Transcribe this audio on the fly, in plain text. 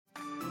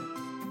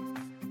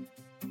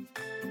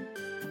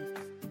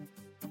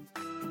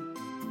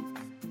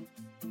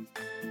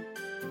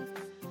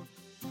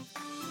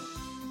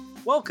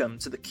Welcome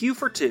to the Q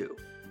for Two,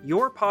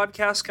 your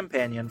podcast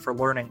companion for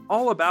learning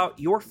all about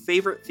your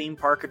favorite theme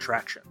park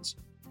attractions.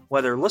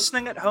 Whether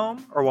listening at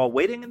home or while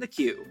waiting in the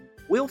queue,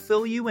 we'll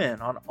fill you in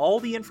on all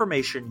the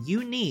information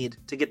you need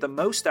to get the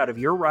most out of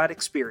your ride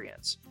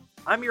experience.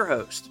 I'm your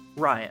host,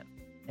 Ryan,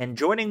 and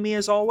joining me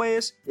as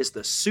always is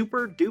the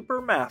super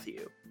duper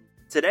Matthew.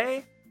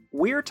 Today,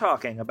 we're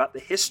talking about the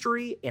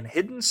history and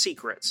hidden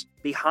secrets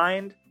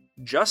behind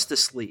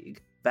Justice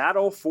League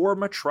Battle for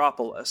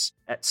Metropolis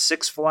at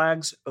Six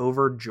Flags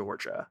Over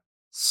Georgia.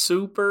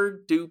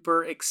 Super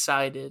duper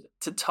excited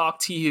to talk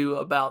to you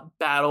about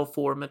Battle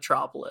for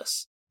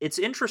Metropolis. It's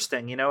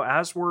interesting,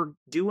 as we're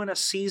doing a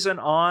season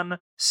on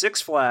Six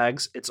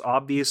Flags, it's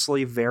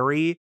obviously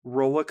very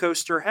roller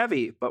coaster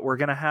heavy, but we're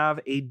going to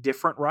have a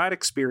different ride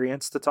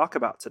experience to talk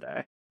about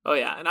today. Oh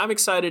yeah, and I'm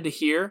excited to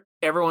hear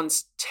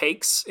everyone's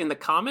takes in the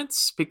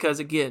comments because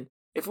again,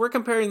 if we're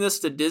comparing this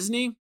to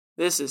Disney,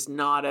 this is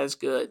not as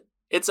good.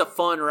 It's a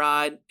fun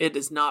ride. It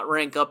does not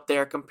rank up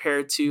there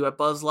compared to a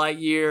Buzz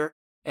Lightyear,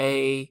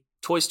 a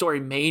Toy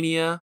Story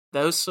Mania,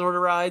 those sort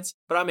of rides.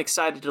 But I'm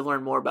excited to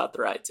learn more about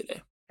the ride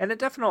today. And it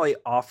definitely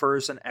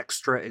offers an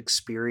extra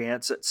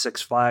experience at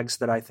Six Flags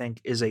that I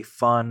think is a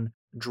fun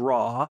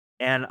draw.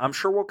 And I'm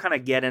sure we'll kind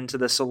of get into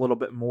this a little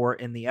bit more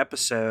in the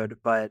episode.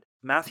 But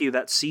Matthew,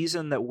 that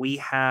season that we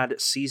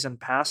had season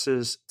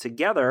passes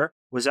together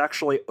was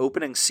actually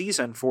opening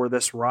season for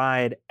this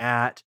ride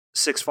at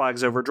Six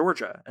Flags Over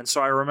Georgia. And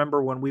so I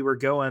remember when we were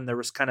going, there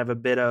was kind of a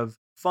bit of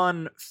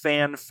fun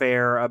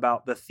fanfare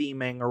about the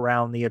theming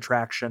around the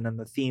attraction and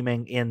the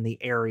theming in the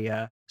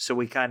area. So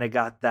we kind of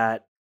got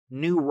that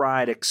new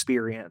ride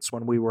experience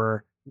when we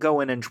were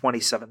going in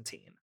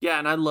 2017. Yeah,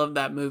 and I love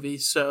that movie,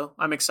 so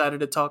I'm excited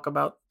to talk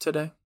about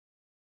today.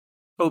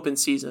 Open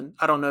Season.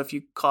 I don't know if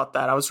you caught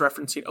that. I was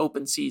referencing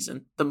Open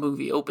Season, the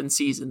movie Open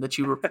Season that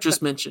you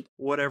just mentioned.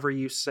 Whatever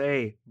you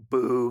say,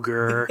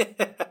 booger.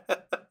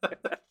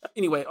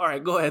 Anyway, all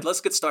right, go ahead.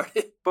 Let's get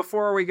started.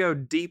 Before we go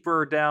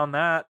deeper down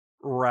that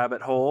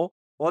rabbit hole,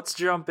 let's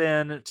jump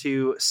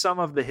into some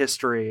of the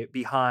history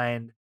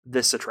behind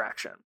this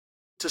attraction.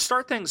 To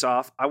start things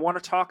off, I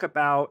want to talk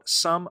about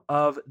some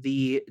of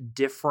the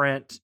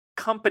different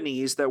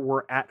companies that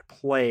were at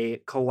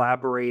play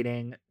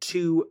collaborating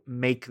to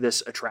make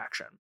this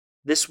attraction.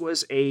 This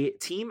was a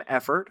team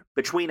effort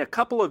between a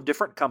couple of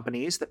different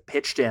companies that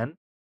pitched in.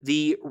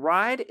 The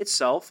ride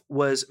itself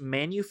was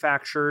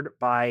manufactured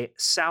by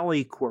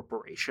Sally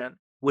Corporation,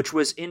 which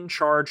was in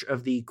charge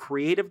of the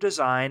creative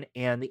design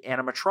and the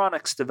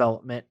animatronics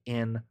development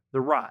in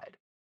the ride.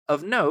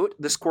 Of note,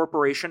 this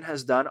corporation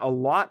has done a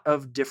lot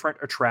of different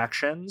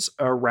attractions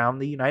around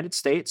the United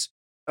States.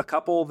 A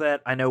couple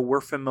that I know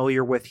we're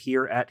familiar with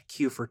here at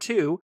Q for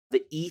Two,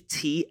 the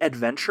E.T.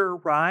 Adventure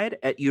ride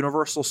at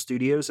Universal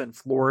Studios in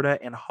Florida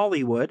and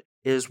Hollywood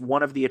is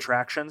one of the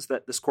attractions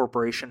that this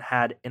corporation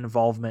had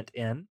involvement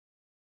in.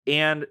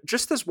 And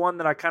just as one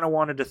that I kind of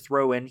wanted to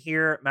throw in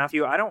here,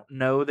 Matthew, I don't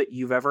know that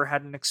you've ever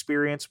had an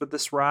experience with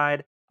this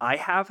ride. I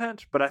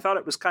haven't, but I thought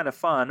it was kind of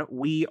fun.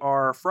 We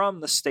are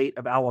from the state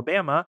of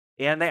Alabama,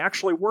 and they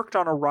actually worked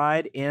on a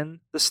ride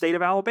in the state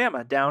of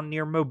Alabama, down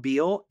near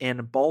Mobile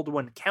in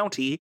Baldwin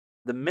County,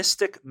 the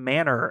Mystic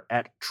Manor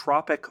at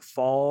Tropic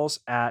Falls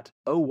at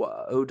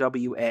OWA,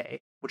 O-W-A,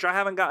 which I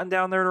haven't gotten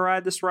down there to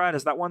ride this ride.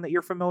 Is that one that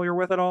you're familiar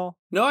with at all?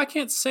 No, I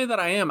can't say that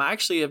I am. I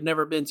actually have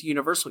never been to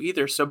Universal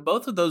either, so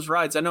both of those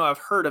rides, I know I've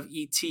heard of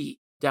E.T.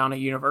 down at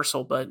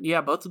Universal, but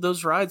yeah, both of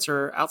those rides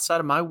are outside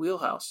of my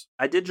wheelhouse.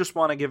 I did just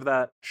want to give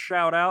that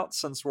shout out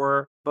since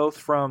we're both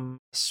from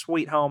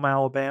Sweet Home,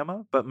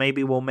 Alabama, but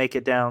maybe we'll make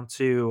it down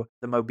to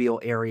the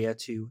Mobile area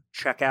to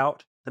check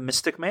out the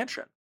Mystic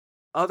Mansion.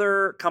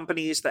 Other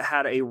companies that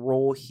had a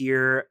role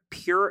here,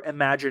 Pure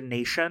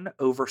Imagination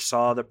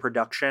oversaw the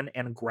production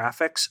and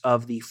graphics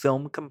of the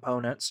film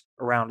components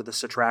around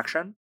this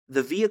attraction.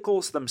 The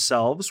vehicles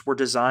themselves were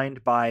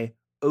designed by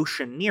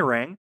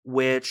Oceaneering,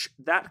 which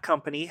that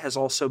company has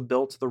also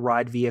built the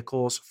ride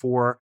vehicles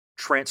for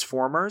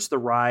Transformers, the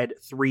ride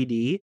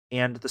 3D,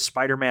 and the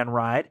Spider-Man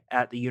ride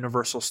at the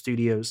Universal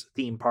Studios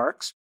theme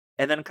parks.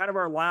 And then kind of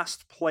our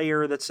last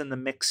player that's in the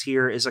mix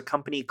here is a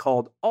company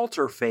called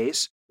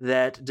Alterface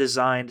that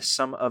designed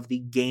some of the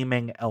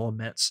gaming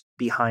elements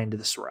behind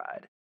this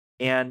ride.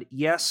 And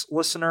yes,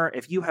 listener,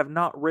 if you have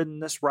not ridden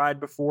this ride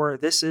before,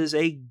 this is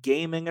a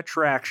gaming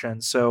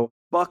attraction. So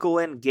buckle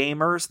in,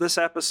 gamers. This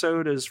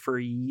episode is for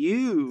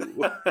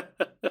you.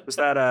 Was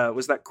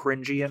that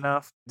cringy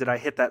enough? Did I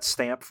hit that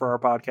stamp for our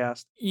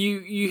podcast? You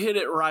hit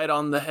it right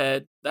on the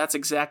head. That's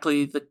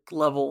exactly the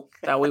level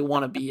that we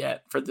want to be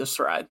at for this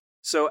ride.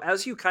 So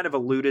as you kind of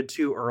alluded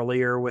to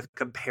earlier with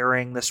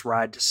comparing this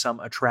ride to some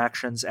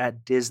attractions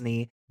at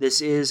Disney,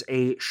 this is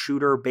a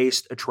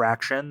shooter-based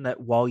attraction that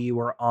while you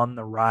are on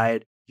the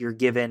ride, you're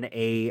given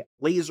a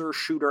laser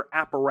shooter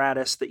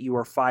apparatus that you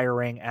are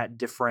firing at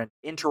different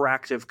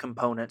interactive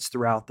components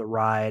throughout the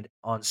ride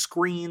on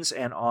screens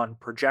and on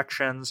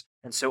projections.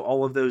 And so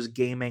all of those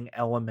gaming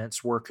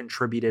elements were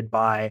contributed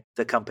by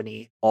the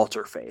company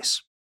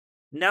Alterface.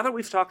 Now that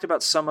we've talked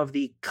about some of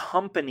the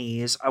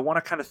companies, I want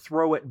to kind of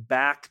throw it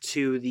back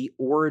to the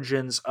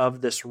origins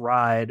of this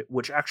ride,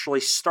 which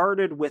actually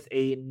started with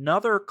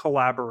another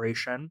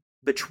collaboration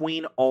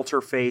between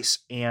Alterface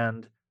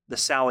and the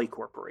Sally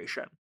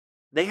Corporation.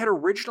 They had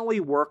originally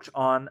worked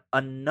on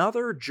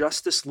another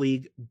Justice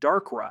League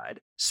dark ride,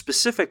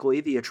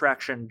 specifically the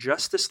attraction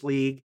Justice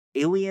League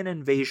Alien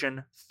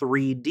Invasion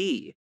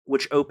 3D,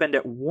 which opened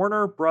at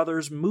Warner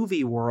Brothers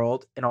Movie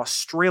World in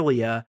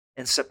Australia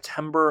in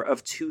September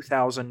of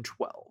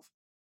 2012.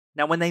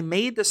 Now, when they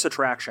made this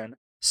attraction,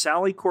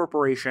 Sally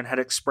Corporation had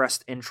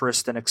expressed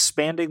interest in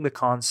expanding the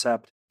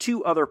concept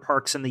to other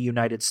parks in the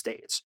United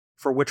States,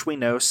 for which we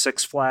know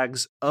Six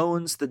Flags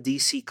owns the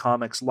DC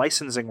Comics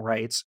licensing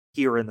rights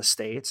here in the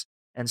States,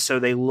 and so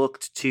they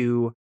looked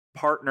to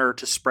partner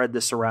to spread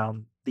this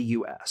around the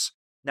US.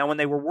 Now, when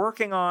they were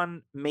working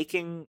on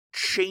making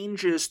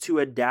changes to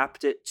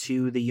adapt it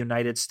to the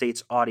United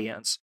States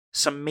audience,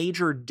 some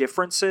major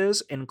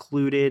differences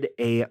included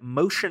a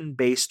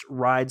motion-based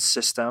ride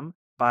system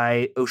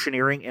by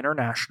Oceaneering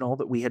International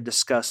that we had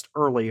discussed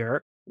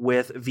earlier,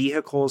 with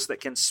vehicles that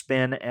can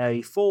spin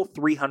a full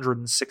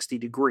 360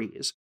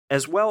 degrees,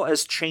 as well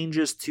as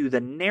changes to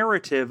the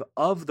narrative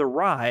of the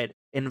ride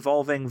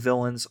involving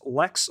villains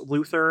Lex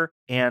Luthor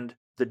and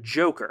the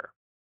Joker.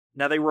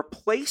 Now, they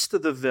replaced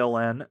the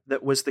villain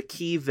that was the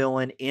key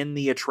villain in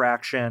the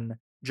attraction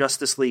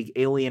Justice League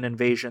Alien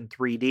Invasion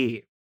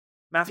 3D.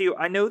 Matthew,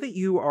 I know that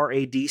you are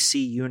a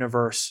DC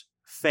Universe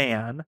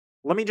fan.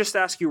 Let me just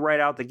ask you right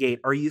out the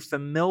gate, are you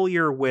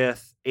familiar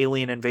with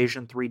Alien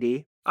Invasion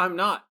 3D? I'm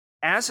not.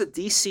 As a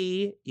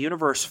DC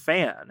Universe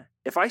fan,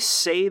 if I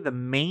say the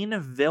main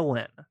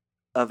villain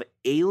of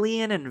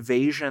Alien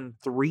Invasion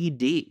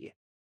 3D,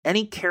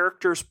 any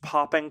characters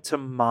popping to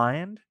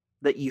mind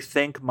that you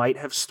think might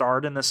have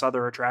starred in this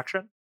other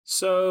attraction?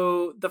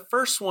 So the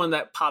first one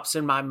that pops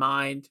in my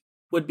mind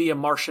would be a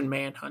Martian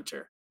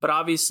Manhunter, but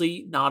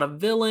obviously not a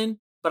villain.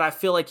 But I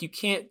feel like you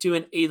can't do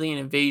an Alien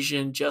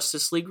Invasion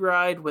Justice League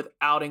ride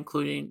without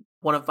including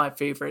one of my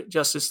favorite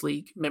Justice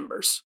League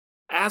members.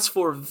 As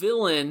for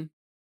villain,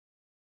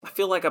 I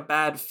feel like a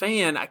bad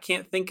fan. I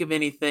can't think of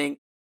anything.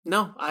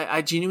 No,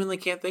 I genuinely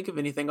can't think of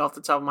anything off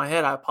the top of my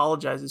head. I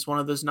apologize. It's one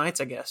of those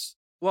nights, I guess.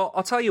 Well,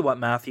 I'll tell you what,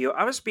 Matthew,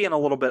 I was being a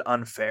little bit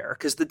unfair,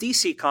 because the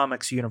DC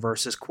Comics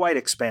universe is quite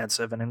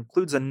expansive and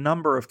includes a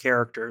number of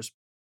characters.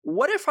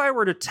 What if I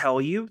were to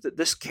tell you that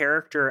this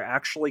character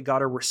actually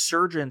got a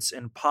resurgence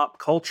in pop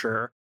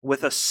culture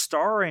with a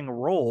starring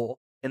role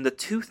in the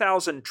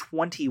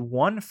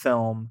 2021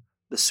 film,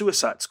 The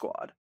Suicide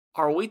Squad?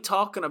 Are we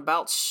talking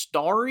about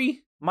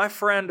Starry? My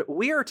friend,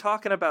 we are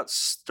talking about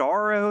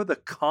Starro the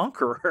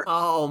Conqueror.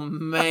 Oh,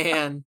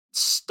 man.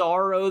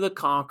 Starro the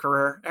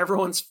Conqueror.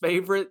 Everyone's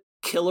favorite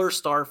killer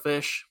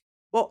starfish.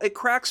 Well, it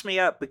cracks me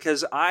up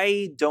because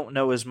I don't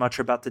know as much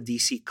about the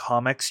DC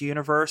Comics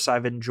universe.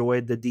 I've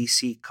enjoyed the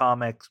DC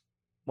Comics.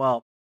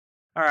 Well,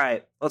 all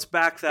right, let's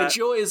back that.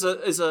 Enjoy is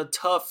a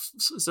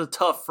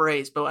tough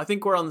phrase, but I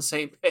think we're on the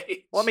same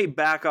page. Let me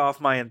back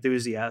off my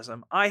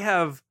enthusiasm. I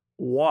have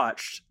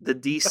watched the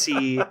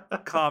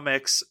DC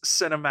Comics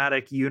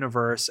cinematic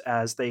universe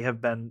as they have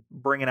been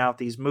bringing out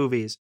these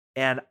movies,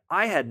 and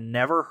I had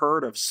never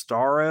heard of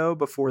Starro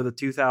before the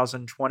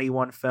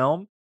 2021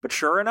 film. But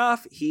sure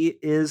enough,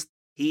 Starro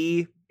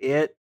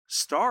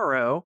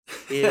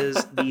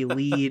is the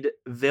lead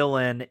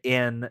villain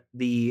in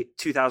the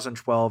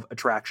 2012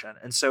 attraction.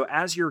 And so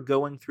as you're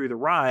going through the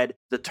ride,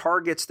 the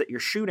targets that you're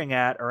shooting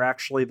at are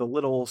actually the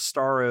little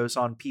Starros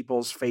on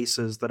people's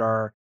faces that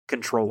are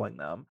controlling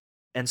them.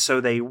 And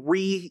so they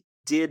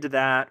redid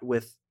that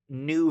with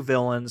new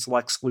villains,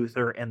 Lex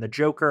Luthor and the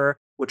Joker,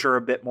 which are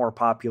a bit more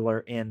popular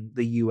in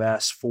the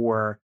US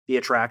for the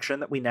attraction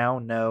that we now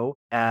know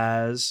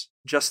as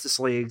Justice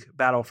League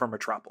Battle for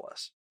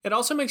Metropolis. It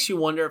also makes you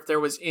wonder if there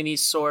was any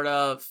sort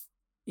of,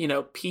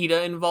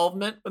 PETA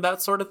involvement with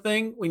that sort of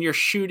thing. When you're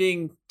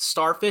shooting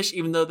starfish,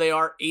 even though they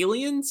are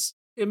aliens,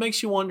 it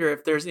makes you wonder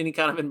if there's any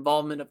kind of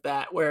involvement of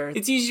that, where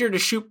it's easier to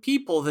shoot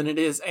people than it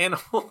is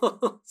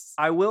animals.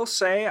 I will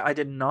say I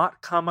did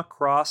not come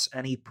across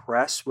any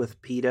press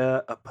with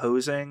PETA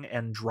opposing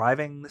and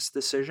driving this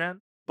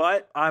decision,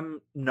 but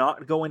I'm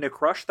not going to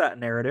crush that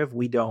narrative.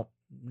 We don't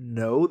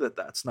know that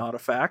that's not a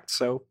fact,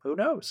 so who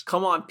knows?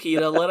 Come on,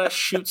 PETA, let us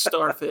shoot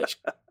starfish.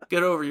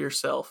 Get over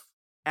yourself.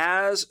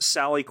 As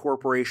Sally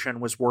Corporation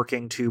was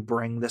working to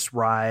bring this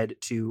ride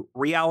to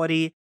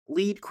reality,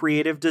 lead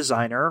creative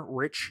designer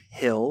Rich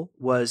Hill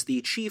was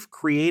the chief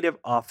creative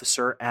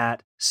officer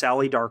at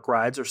Sally Dark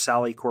Rides, or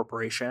Sally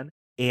Corporation,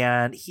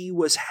 and he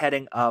was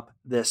heading up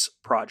this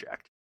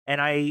project. And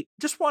I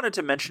just wanted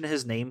to mention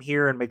his name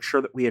here and make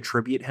sure that we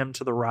attribute him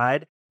to the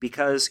ride,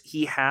 because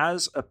he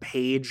has a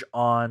page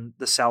on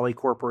the Sally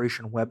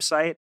Corporation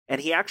website,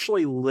 and he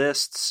actually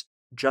lists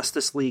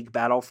Justice League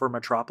Battle for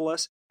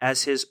Metropolis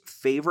as his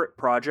favorite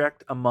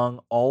project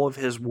among all of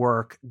his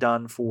work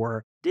done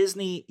for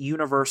Disney,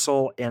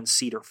 Universal, and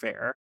Cedar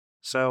Fair.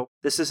 So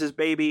this is his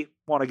baby.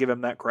 Want to give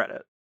him that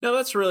credit. No,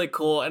 that's really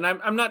cool. And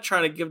I'm not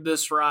trying to give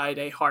this ride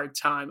a hard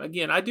time.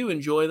 Again, I do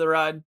enjoy the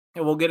ride.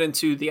 And we'll get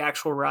into the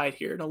actual ride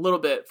here in a little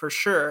bit for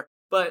sure.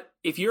 But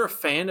if you're a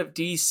fan of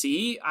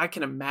DC, I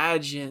can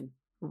imagine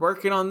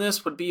working on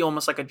this would be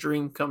almost like a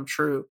dream come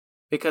true,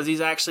 because he's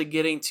actually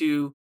getting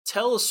to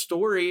tell a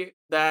story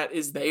that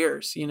is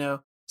theirs, you know?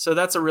 So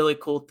that's a really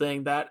cool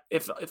thing that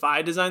if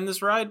I design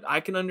this ride, I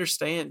can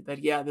understand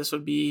that, yeah, this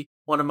would be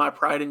one of my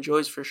pride and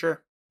joys for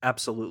sure.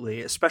 Absolutely.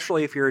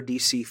 Especially if you're a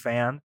DC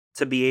fan,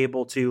 to be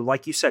able to,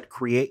 like you said,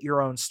 create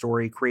your own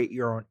story, create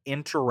your own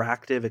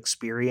interactive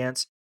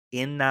experience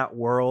in that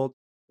world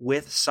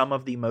with some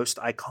of the most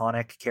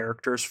iconic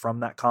characters from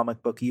that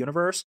comic book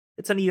universe.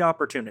 It's a neat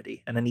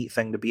opportunity and a neat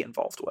thing to be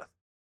involved with.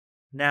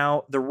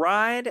 Now, the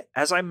ride,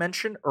 as I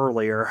mentioned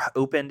earlier,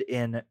 opened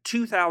in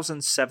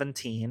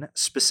 2017,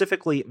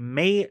 specifically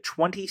May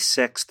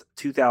 26th,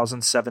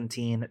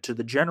 2017, to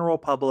the general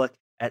public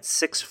at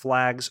Six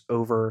Flags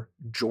Over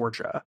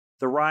Georgia.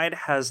 The ride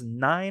has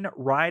 9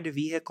 ride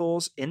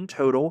vehicles in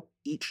total,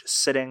 each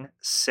sitting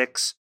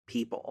 6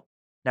 people.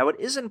 Now, it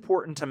is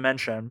important to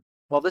mention,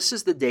 while this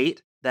is the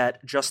date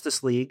that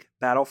Justice League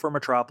Battle for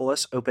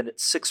Metropolis opened at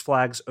Six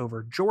Flags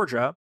Over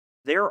Georgia,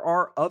 there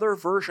are other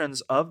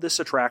versions of this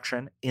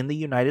attraction in the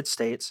United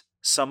States,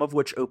 some of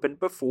which opened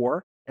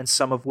before and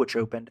some of which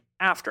opened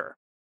after.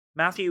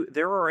 Matthew,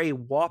 there are a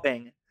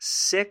whopping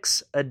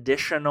 6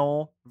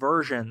 additional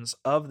versions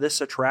of this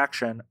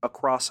attraction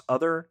across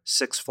other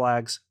Six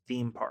Flags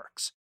theme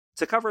parks.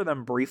 To cover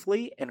them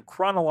briefly in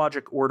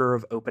chronologic order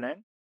of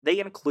opening, they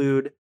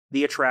include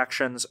the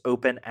attractions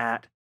open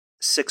at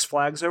Six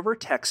Flags Over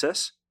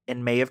Texas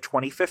in May of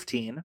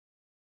 2015,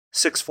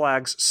 Six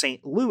Flags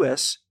St.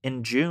 Louis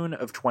in June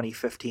of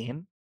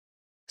 2015,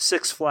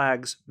 Six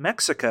Flags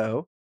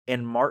Mexico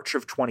in March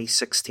of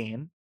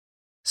 2016,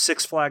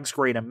 Six Flags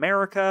Great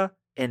America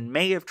in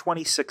May of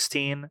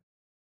 2016,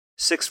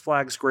 Six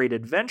Flags Great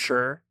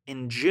Adventure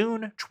in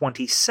June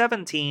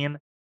 2017,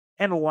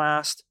 and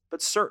last,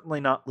 but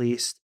certainly not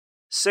least,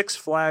 Six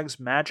Flags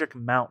Magic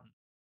Mountain,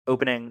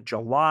 opening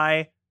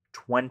July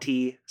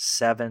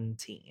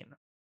 2017.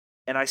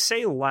 And I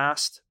say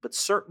last, but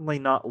certainly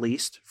not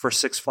least for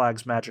Six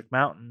Flags Magic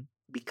Mountain,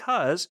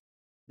 because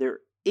there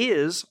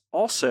is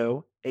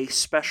also a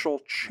special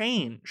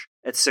change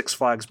at Six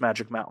Flags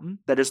Magic Mountain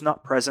that is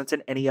not present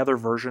in any other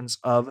versions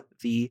of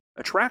the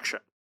attraction.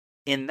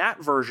 In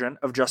that version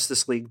of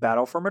Justice League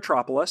Battle for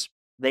Metropolis,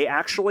 they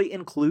actually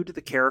include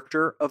the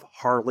character of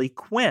Harley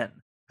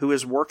Quinn, who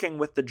is working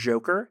with the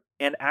Joker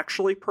and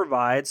actually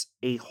provides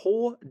a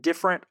whole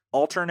different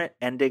alternate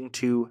ending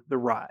to the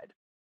ride.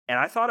 And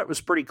I thought it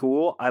was pretty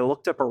cool. I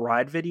looked up a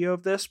ride video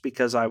of this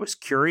because I was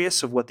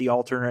curious of what the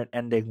alternate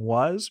ending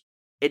was.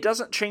 It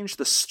doesn't change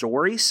the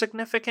story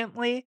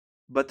significantly,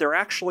 but there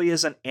actually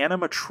is an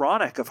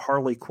animatronic of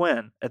Harley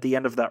Quinn at the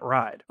end of that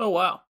ride. Oh,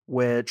 wow.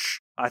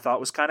 Which I thought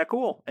was kind of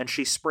cool. And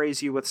she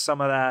sprays you with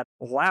some of that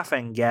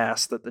laughing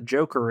gas that the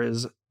Joker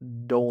is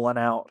doling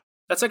out.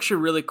 That's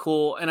actually really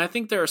cool. And I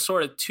think there are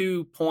sort of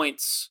 2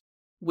 points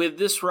with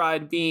this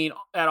ride being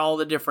at all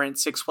the different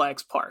Six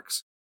Flags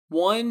parks.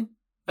 One,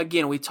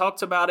 again, we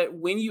talked about it.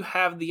 When you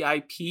have the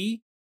IP,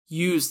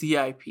 use the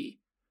IP.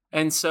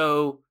 And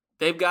so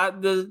they've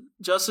got the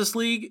Justice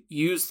League,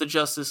 use the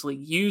Justice League.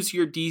 Use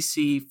your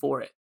DC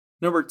for it.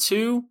 Number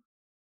 2,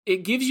 it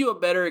gives you a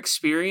better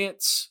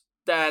experience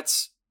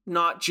that's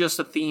not just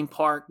a theme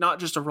park, not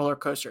just a roller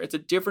coaster. It's a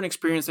different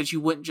experience that you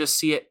wouldn't just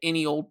see at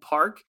any old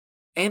park.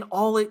 And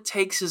all it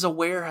takes is a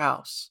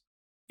warehouse.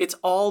 It's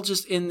all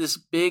just in this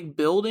big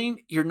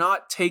building. You're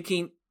not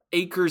taking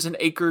acres and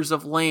acres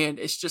of land.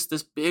 It's just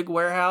this big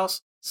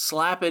warehouse.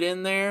 Slap it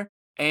in there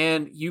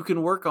and you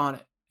can work on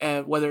it.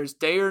 And whether it's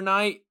day or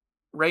night,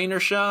 rain or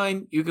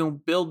shine, you can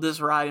build this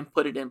ride and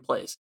put it in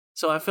place.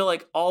 So I feel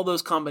like all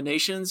those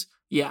combinations,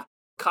 yeah,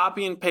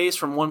 copy and paste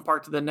from one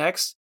park to the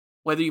next,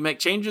 whether you make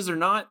changes or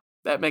not,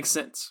 that makes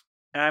sense.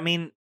 I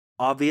mean,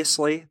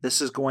 obviously, this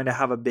is going to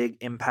have a big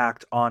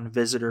impact on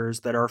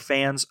visitors that are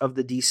fans of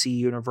the DC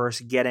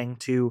universe getting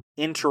to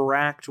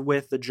interact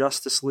with the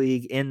Justice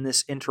League in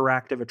this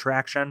interactive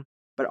attraction.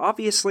 But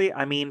obviously,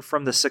 I mean,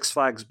 from the Six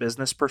Flags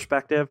business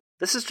perspective,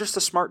 this is just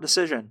a smart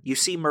decision. You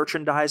see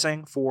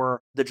merchandising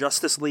for the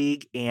Justice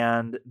League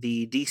and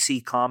the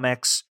DC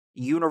Comics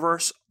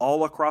universe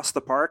all across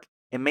the park.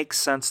 It makes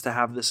sense to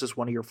have this as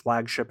one of your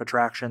flagship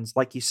attractions,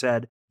 like you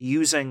said,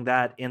 using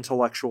that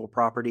intellectual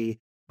property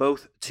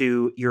both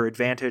to your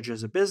advantage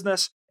as a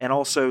business and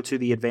also to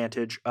the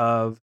advantage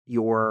of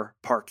your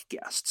park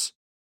guests.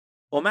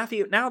 Well,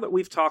 Matthew, now that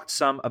we've talked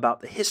some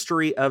about the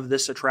history of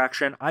this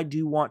attraction, I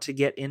do want to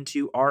get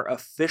into our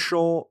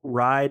official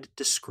ride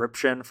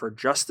description for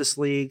Justice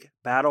League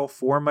Battle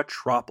for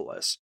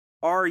Metropolis.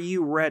 Are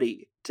you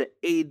ready to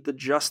aid the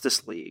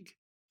Justice League?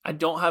 I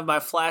don't have my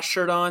Flash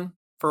shirt on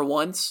for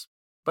once,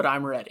 but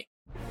I'm ready.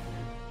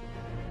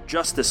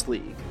 Justice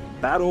League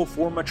Battle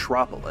for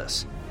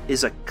Metropolis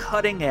is a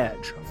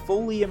cutting-edge,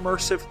 fully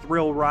immersive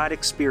thrill ride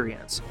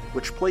experience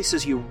which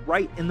places you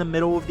right in the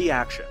middle of the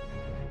action.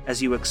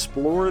 As you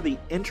explore the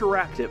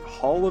interactive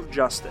Hall of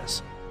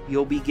Justice,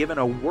 you'll be given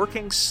a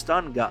working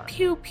stun gun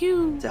pew,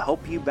 pew. to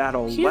help you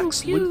battle Pew,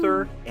 Lex pew.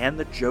 Luthor and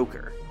the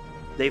Joker.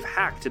 They've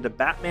hacked into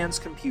Batman's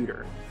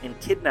computer and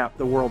kidnapped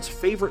the world's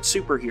favorite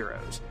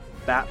superheroes: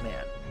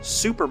 Batman,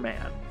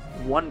 Superman,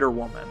 Wonder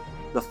Woman,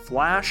 The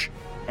Flash,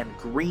 and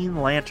Green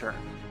Lantern.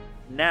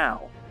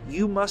 Now,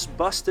 you must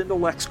bust into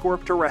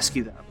LexCorp to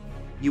rescue them.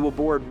 You will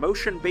board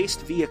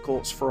motion-based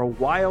vehicles for a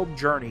wild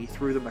journey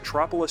through the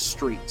Metropolis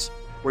streets,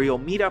 where you'll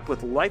meet up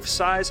with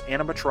life-size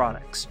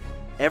animatronics.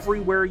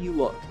 Everywhere you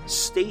look,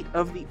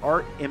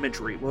 state-of-the-art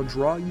imagery will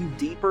draw you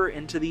deeper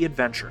into the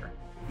adventure.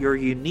 Your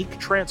unique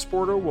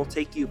transporter will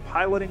take you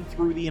piloting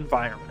through the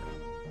environment.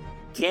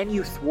 Can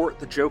you thwart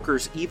the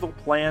Joker's evil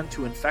plan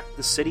to infect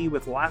the city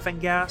with laughing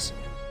gas?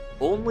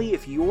 Only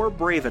if you're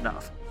brave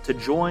enough to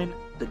join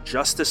the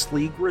Justice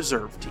League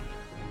Reserve Team.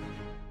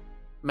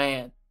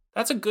 Man,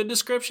 that's a good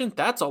description.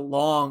 That's a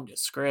long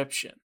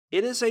description.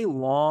 It is a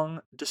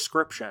long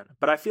description,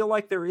 but I feel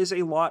like there is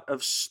a lot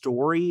of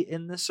story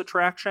in this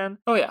attraction.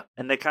 Oh, yeah.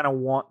 And they kind of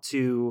want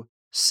to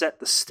set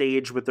the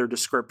stage with their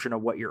description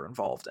of what you're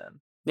involved in.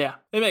 Yeah,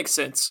 it makes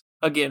sense.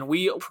 Again,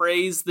 we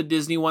praise the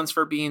Disney ones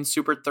for being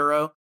super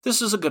thorough.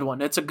 This is a good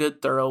one. It's a good,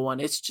 thorough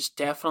one. It's just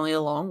definitely a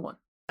long one.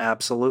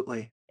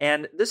 Absolutely.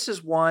 And this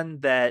is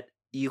one that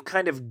you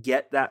kind of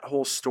get that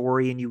whole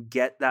story and you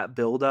get that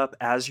buildup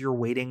as you're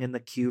waiting in the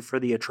queue for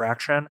the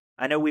attraction.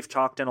 I know we've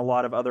talked in a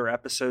lot of other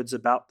episodes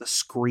about the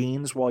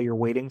screens while you're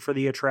waiting for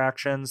the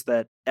attractions,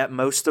 that at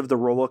most of the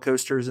roller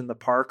coasters in the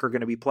park are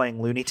going to be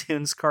playing Looney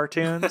Tunes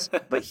cartoons.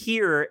 But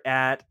here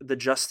at the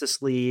Justice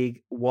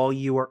League, while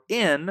you are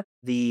in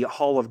the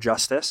Hall of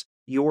Justice,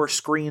 your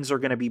screens are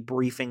going to be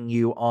briefing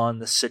you on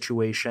the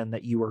situation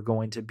that you are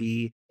going to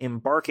be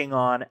embarking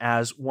on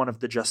as one of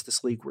the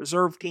Justice League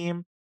Reserve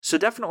Team. So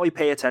definitely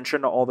pay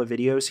attention to all the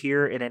videos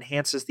here. It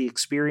enhances the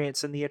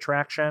experience in the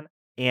attraction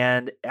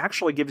and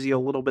actually gives you a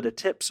little bit of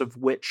tips of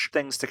which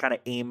things to kind of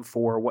aim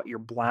for, what you're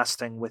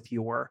blasting with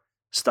your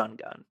stun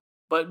gun.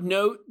 But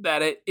note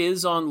that it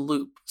is on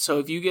loop. So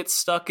if you get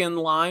stuck in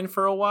line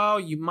for a while,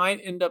 you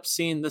might end up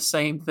seeing the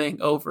same thing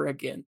over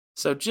again.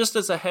 So just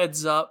as a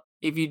heads up,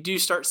 if you do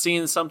start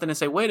seeing something and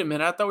say, wait a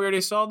minute, I thought we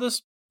already saw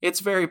this, it's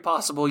very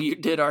possible you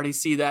did already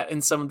see that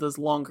in some of those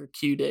longer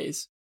queue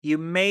days. You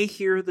may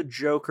hear the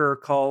Joker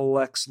call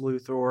Lex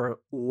Luthor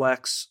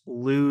Lex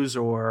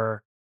Luthor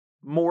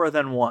more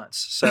than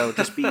once, so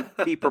just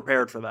be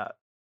prepared for that.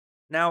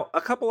 Now, a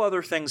couple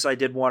other things I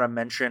did want to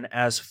mention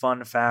as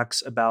fun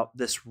facts about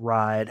this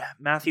ride.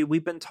 Matthew,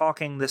 we've been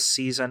talking this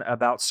season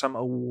about some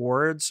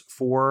awards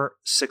for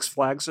Six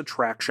Flags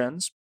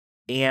attractions,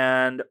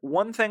 and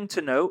one thing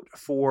to note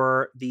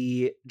for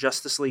the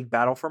Justice League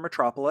Battle for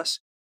Metropolis,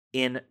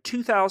 in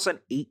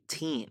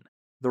 2018,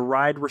 the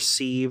ride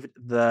received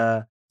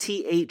the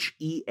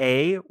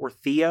THEA or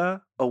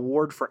THEA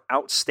Award for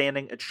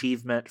Outstanding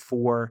Achievement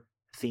for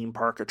Theme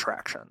Park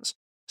Attractions.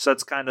 So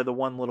that's kind of the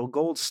one little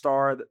gold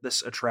star that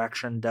this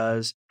attraction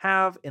does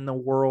have in the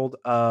world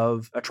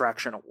of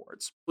attraction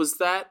awards. Was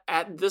that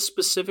at this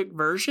specific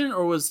version,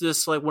 or was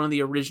this like one of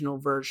the original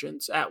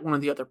versions at one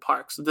of the other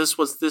parks? This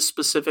was this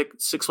specific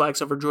Six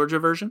Flags Over Georgia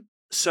version?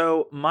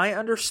 So my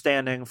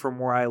understanding from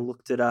where I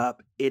looked it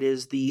up, it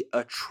is the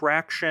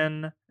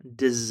attraction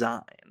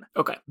design.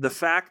 Okay. The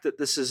fact that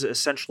this is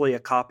essentially a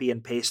copy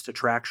and paste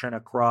attraction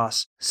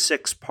across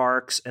 6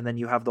 parks, and then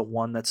you have the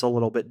one that's a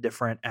little bit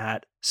different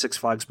at Six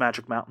Flags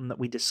Magic Mountain that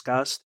we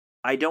discussed.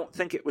 I don't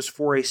think it was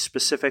for a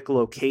specific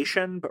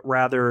location, but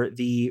rather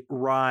the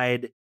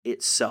ride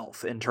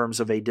itself in terms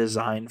of a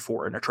design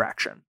for an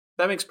attraction.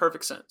 That makes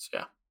perfect sense,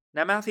 yeah.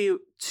 Now,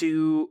 Matthew,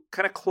 to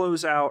kind of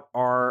close out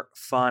our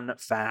fun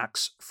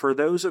facts, for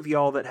those of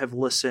y'all that have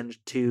listened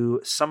to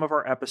some of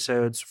our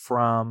episodes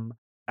from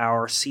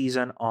our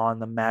season on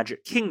the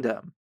Magic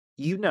Kingdom,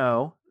 you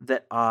know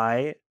that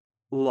I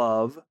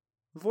love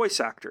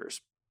voice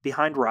actors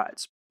behind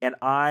rides. And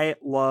I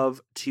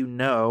love to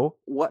know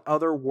what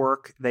other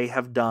work they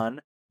have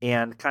done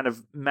and kind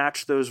of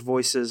match those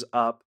voices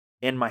up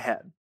in my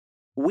head.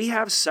 We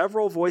have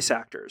several voice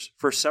actors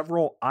for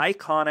several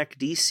iconic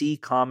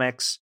DC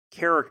Comics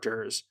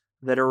characters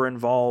that are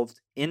involved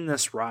in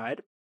this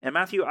ride. And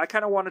Matthew, I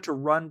kind of wanted to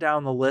run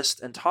down the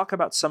list and talk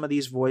about some of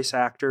these voice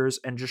actors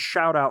and just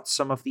shout out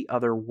some of the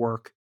other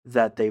work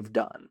that they've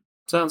done.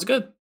 Sounds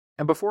good.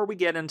 And before we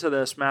get into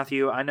this,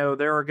 Matthew, I know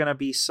there are going to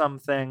be some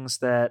things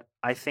that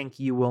I think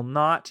you will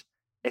not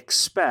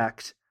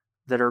expect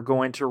that are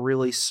going to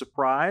really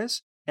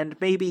surprise and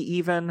maybe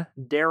even,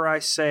 dare I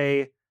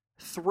say,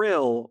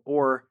 thrill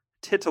or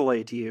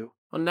titillate you.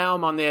 Well, now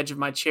I'm on the edge of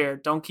my chair.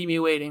 Don't keep me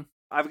waiting.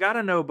 I've got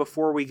to know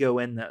before we go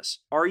in this,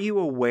 are you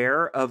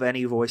aware of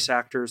any voice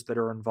actors that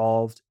are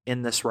involved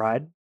in this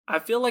ride? I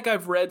feel like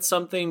I've read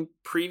something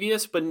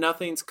previous, but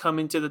nothing's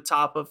coming to the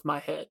top of my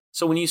head.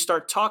 So when you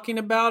start talking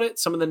about it,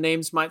 some of the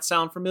names might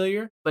sound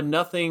familiar, but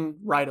nothing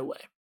right away.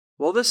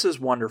 Well, this is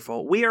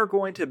wonderful. We are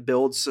going to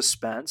build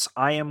suspense.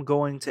 I am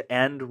going to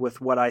end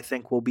with what I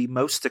think will be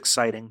most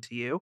exciting to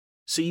you.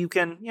 So you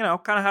can,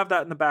 kind of have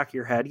that in the back of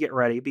your head. Get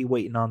ready, be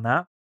waiting on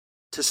that.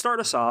 To start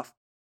us off,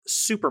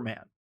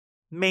 Superman.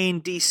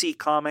 Main DC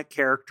comic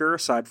character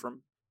aside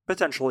from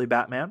potentially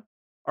Batman.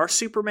 Our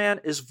Superman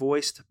is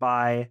voiced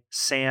by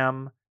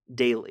Sam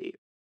Daly.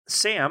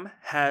 Sam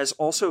has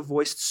also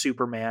voiced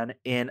Superman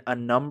in a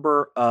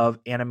number of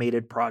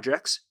animated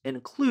projects,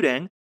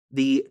 including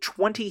the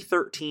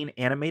 2013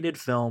 animated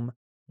film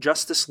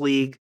Justice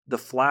League: The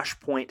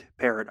Flashpoint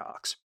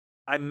Paradox.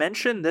 I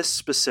mention this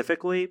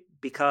specifically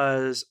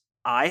because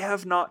I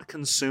have not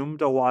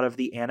consumed a lot of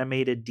the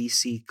animated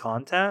DC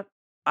content.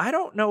 I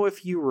don't know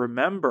if you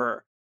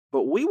remember,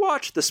 but we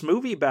watched this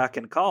movie back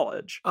in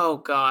college. Oh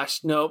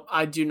gosh, nope,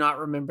 I do not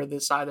remember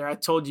this either. I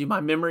told you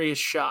my memory is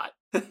shot.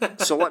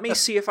 So let me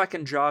see if I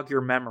can jog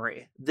your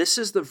memory. This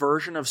is the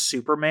version of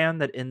Superman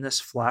that in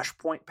this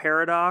Flashpoint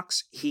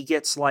paradox, he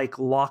gets like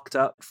locked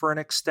up for an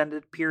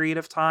extended period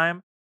of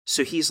time.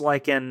 So he's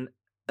like an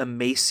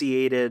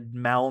emaciated,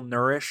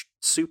 malnourished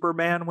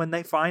Superman when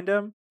they find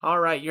him. All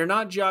right, you're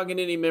not jogging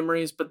any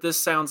memories, but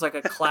this sounds like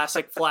a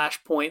classic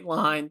Flashpoint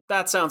line.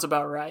 That sounds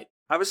about right.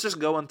 I was just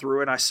going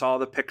through and I saw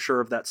the picture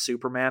of that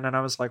Superman and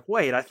I was like,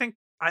 wait, I think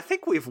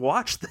we've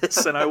watched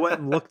this. And I went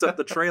and looked up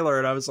the trailer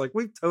and I was like,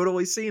 we've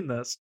totally seen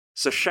this.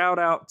 So shout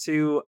out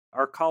to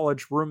our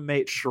college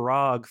roommate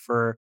Shirag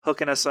for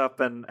hooking us up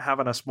and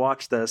having us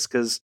watch this,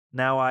 because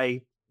now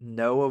I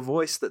know a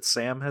voice that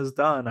Sam has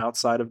done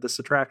outside of this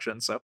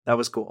attraction. So that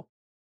was cool.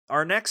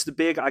 Our next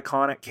big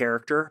iconic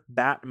character,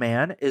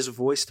 Batman, is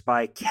voiced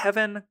by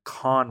Kevin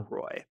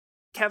Conroy.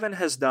 Kevin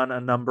has done a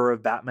number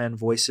of Batman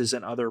voices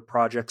in other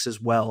projects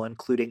as well,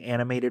 including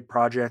animated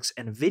projects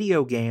and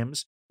video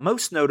games.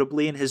 Most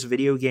notably in his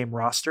video game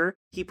roster,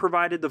 he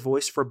provided the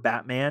voice for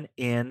Batman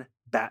in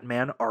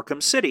Batman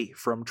Arkham City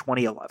from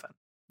 2011.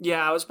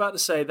 Yeah, I was about to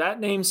say,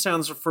 that name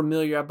sounds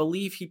familiar. I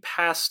believe he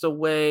passed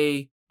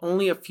away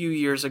only a few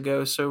years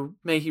ago, so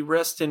may he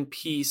rest in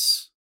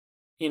peace.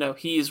 You know,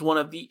 he is one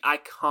of the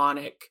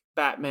iconic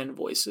Batman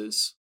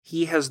voices.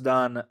 He has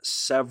done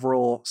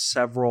several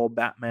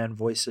Batman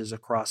voices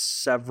across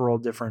several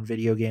different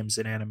video games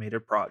and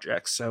animated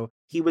projects. So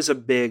he was a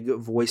big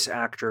voice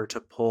actor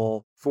to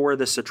pull for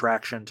this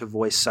attraction to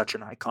voice such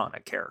an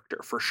iconic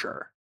character, for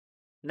sure.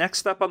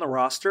 Next up on the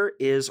roster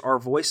is our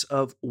voice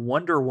of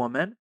Wonder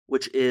Woman,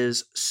 which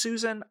is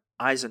Susan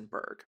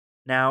Eisenberg.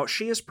 Now,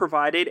 she has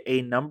provided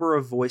a number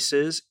of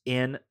voices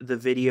in the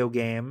video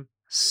game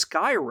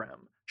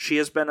Skyrim. She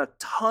has been a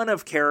ton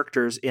of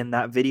characters in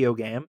that video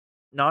game.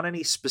 Not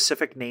any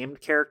specific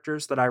named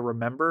characters that I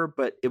remember,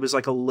 but it was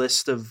like a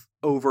list of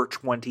over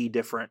 20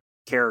 different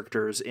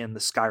characters in the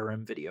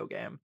Skyrim video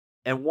game.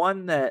 And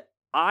one that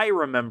I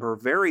remember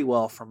very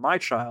well from my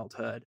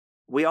childhood,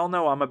 we all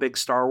know I'm a big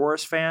Star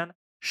Wars fan.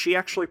 She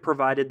actually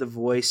provided the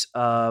voice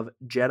of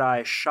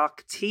Jedi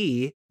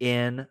Shakti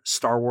in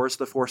Star Wars: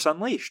 The Force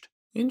Unleashed.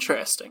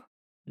 Interesting.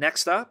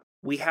 Next up,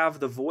 we have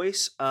the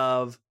voice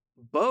of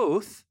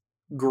both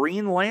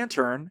Green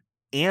Lantern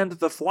and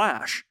the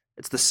Flash.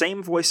 It's the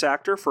same voice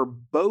actor for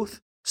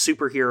both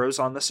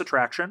superheroes on this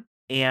attraction,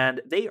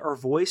 and they are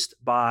voiced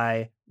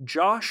by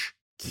Josh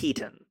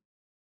Keaton.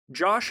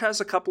 Josh has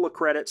a couple of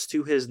credits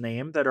to his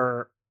name that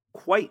are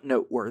quite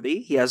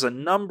noteworthy. He has a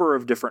number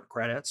of different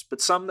credits, but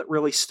some that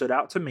really stood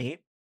out to me.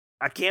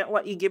 I can't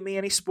let you give me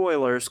any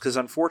spoilers because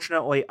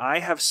unfortunately I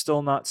have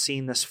still not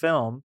seen this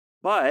film,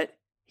 but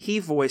he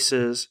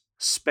voices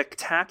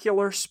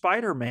Spectacular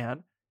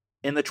Spider-Man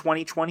in the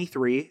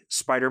 2023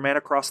 Spider-Man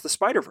Across the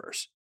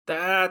Spider-Verse.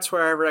 That's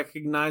where I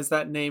recognize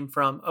that name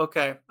from.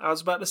 Okay, I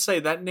was about to say,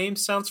 that name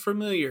sounds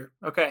familiar.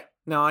 Okay,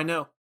 now I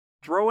know.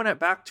 Throwing it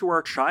back to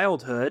our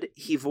childhood,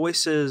 he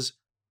voices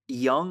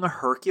young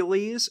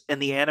Hercules in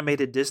the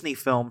animated Disney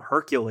film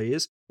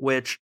Hercules,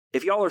 which,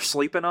 if y'all are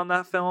sleeping on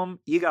that film,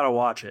 you gotta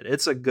watch it.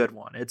 It's a good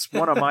one. It's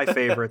one of my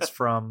favorites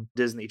from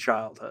Disney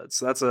childhood,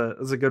 so that's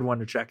a good one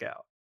to check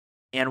out.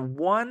 And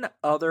one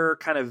other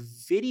kind of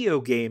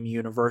video game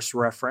universe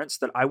reference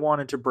that I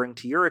wanted to bring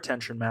to your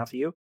attention,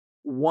 Matthew,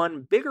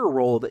 one bigger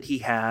role that he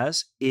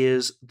has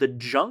is the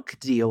junk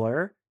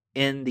dealer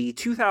in the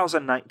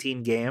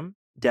 2019 game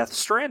Death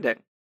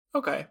Stranding.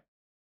 Okay.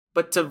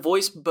 But to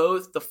voice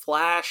both the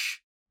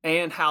Flash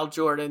and Hal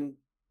Jordan,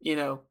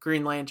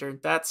 Green Lantern,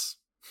 that's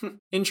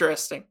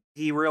interesting.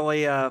 He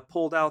really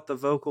pulled out the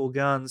vocal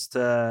guns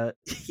to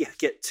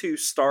get two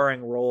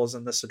starring roles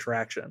in this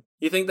attraction.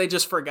 You think they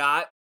just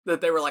forgot? That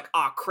they were like,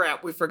 oh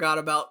crap, we forgot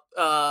about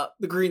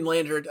the Green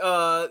Lantern.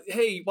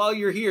 Hey, while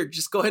you're here,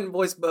 just go ahead and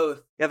voice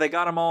both. Yeah, they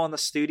got them all in the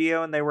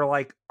studio and they were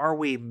like, are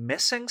we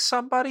missing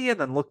somebody? And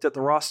then looked at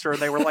the roster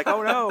and they were like,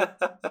 oh no.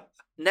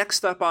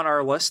 Next up on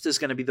our list is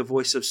going to be the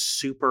voice of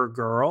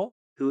Supergirl,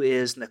 who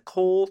is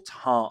Nicole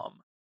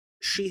Tom.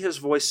 She has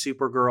voiced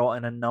Supergirl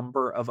in a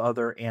number of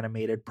other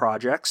animated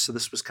projects, so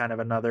this was kind of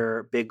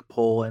another big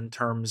pull in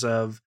terms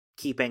of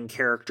keeping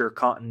character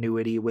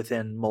continuity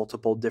within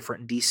multiple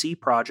different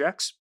DC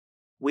projects.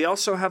 We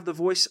also have the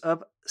voice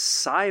of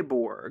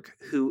Cyborg,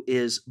 who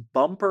is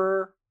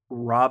Bumper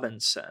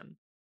Robinson.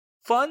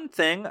 Fun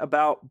thing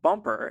about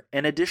Bumper,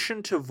 in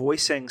addition to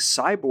voicing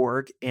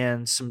Cyborg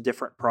in some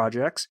different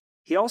projects,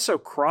 he also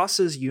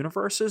crosses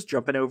universes,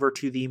 jumping over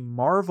to the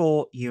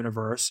Marvel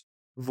universe,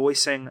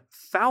 voicing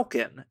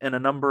Falcon in a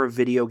number of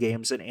video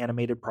games and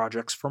animated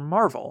projects from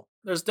Marvel.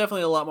 There's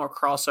definitely a lot more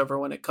crossover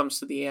when it comes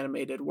to the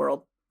animated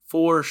world.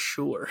 for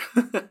sure.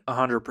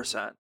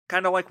 100%.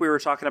 Kind of like we were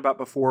talking about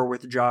before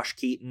with Josh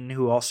Keaton,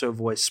 who also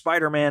voiced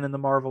Spider-Man in the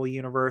Marvel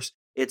Universe.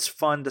 It's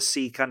fun to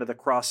see kind of the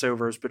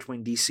crossovers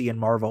between DC and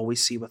Marvel we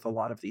see with a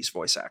lot of these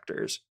voice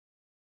actors.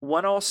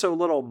 One also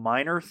little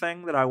minor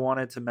thing that I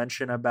wanted to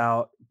mention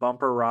about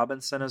Bumper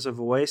Robinson as a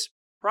voice,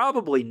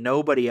 probably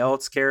nobody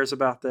else cares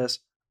about this.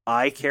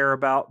 I care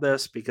about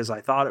this because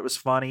I thought it was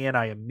funny and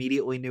I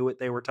immediately knew what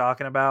they were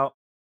talking about.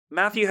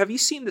 Matthew, have you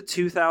seen the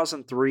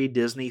 2003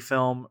 Disney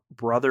film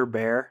Brother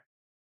Bear?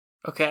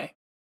 Okay,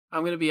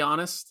 I'm going to be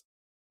honest,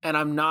 and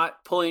I'm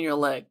not pulling your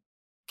leg.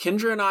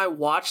 Kendra and I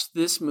watched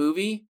this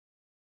movie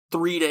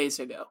 3 days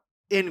ago.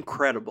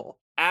 Incredible.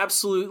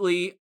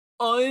 Absolutely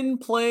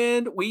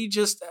unplanned. We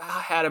just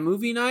had a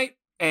movie night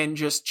and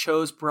just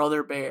chose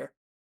Brother Bear.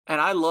 And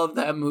I love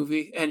that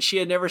movie, and she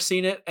had never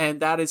seen it,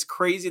 and that is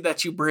crazy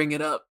that you bring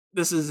it up.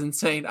 This is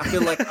insane. I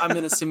feel like I'm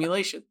in a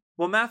simulation.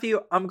 Well, Matthew,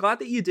 I'm glad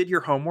that you did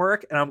your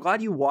homework, and I'm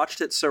glad you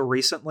watched it so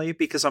recently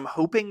because I'm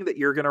hoping that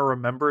you're going to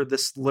remember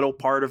this little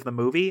part of the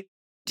movie.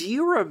 Do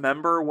you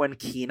remember when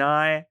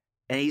Kenai,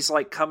 and he's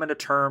like coming to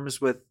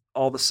terms with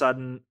all of a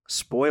sudden,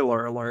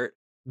 spoiler alert,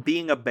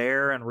 being a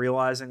bear and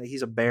realizing that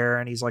he's a bear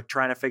and he's like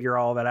trying to figure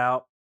all of it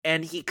out?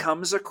 And he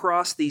comes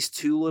across these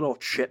two little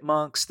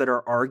chipmunks that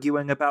are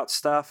arguing about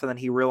stuff, and then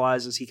he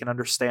realizes he can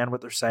understand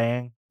what they're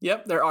saying.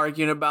 Yep, they're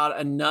arguing about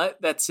a nut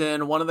that's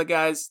in one of the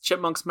guy's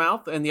chipmunk's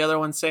mouth, and the other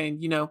one's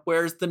saying,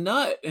 where's the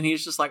nut? And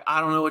he's just like, I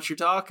don't know what you're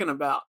talking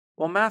about.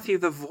 Well, Matthew,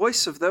 the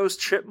voice of those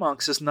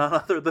chipmunks is none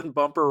other than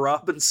Bumper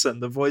Robinson,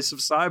 the voice of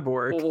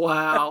Cyborg.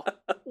 Wow.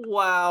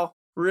 Wow.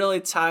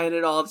 Really tying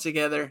it all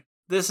together.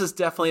 This is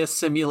definitely a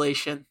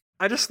simulation.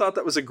 I just thought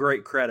that was a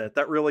great credit.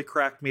 That really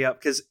cracked me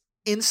up because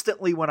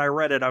instantly when I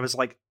read it, I was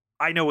like,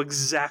 I know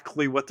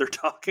exactly what they're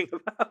talking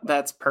about.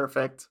 That's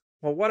perfect.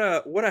 Well,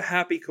 what a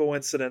happy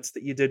coincidence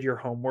that you did your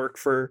homework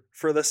for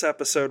this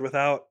episode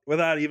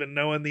without even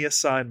knowing the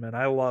assignment.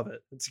 I love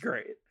it. It's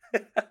great.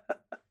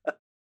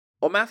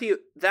 Well, Matthew,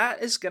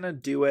 that is going to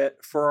do it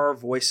for our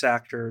voice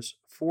actors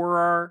for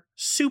our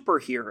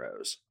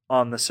superheroes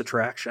on this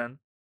attraction.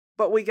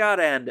 But we got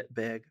to end it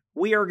big.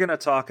 We are going to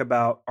talk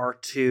about our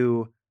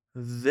two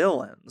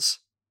villains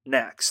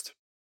next.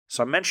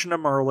 So I mentioned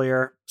them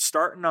earlier.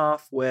 Starting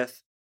off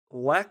with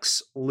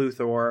Lex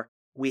Luthor,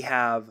 we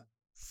have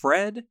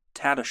Fred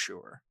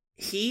Tatasciore.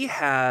 He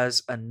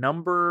has a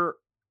number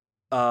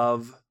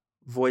of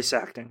voice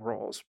acting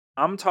roles.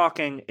 I'm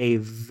talking a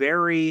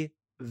very,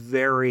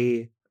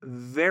 very,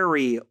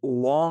 very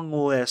long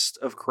list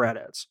of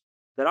credits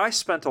that I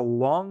spent a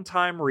long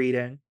time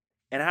reading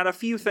and had a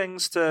few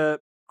things to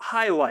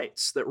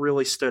highlights that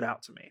really stood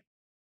out to me.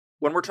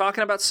 When we're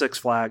talking about Six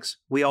Flags,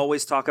 we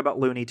always talk about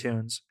Looney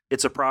Tunes.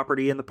 It's a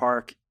property in the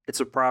park. It's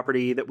a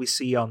property that we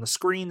see on the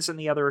screens and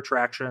the other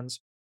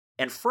attractions.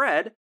 And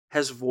Fred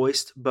has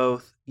voiced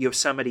both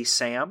Yosemite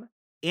Sam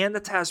and the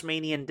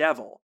Tasmanian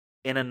Devil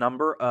in a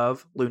number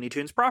of Looney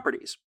Tunes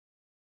properties.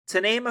 To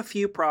name a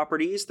few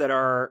properties that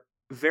are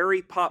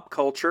very pop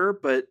culture,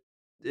 but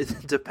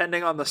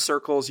depending on the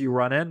circles you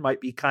run in,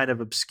 might be kind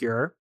of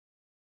obscure.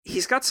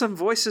 He's got some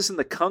voices in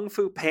the Kung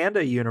Fu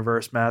Panda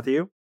universe,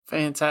 Matthew.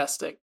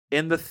 Fantastic.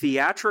 In the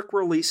theatric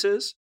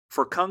releases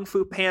for Kung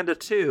Fu Panda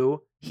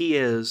 2, he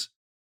is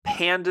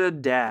Panda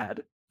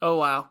Dad. Oh,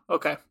 wow.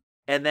 Okay.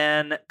 And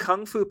then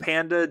Kung Fu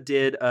Panda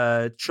did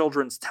a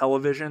children's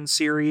television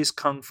series,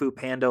 Kung Fu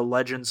Panda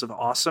Legends of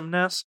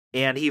Awesomeness,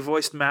 and he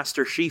voiced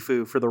Master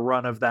Shifu for the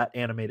run of that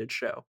animated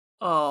show.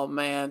 Oh,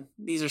 man.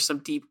 These are some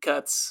deep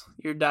cuts.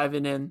 You're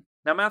diving in.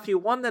 Now, Matthew,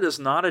 one that is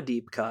not a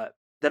deep cut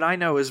that I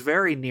know is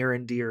very near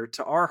and dear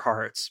to our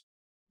hearts.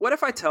 What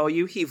if I tell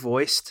you he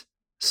voiced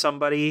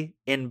somebody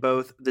in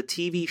both the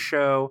TV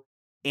show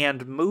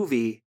and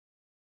movie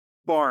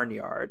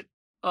Barnyard?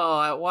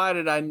 Oh, why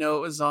did I know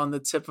it was on the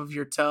tip of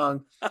your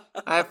tongue?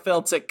 I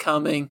felt it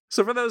coming.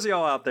 So for those of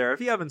y'all out there,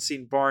 if you haven't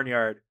seen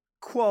Barnyard,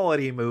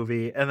 quality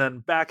movie, and then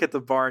Back at the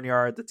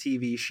Barnyard, the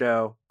TV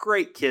show,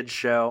 great kids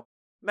show.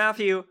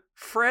 Matthew,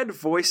 Fred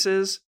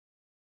voices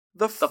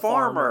the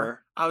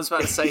farmer. I was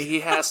about to say he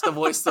has to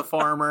voice the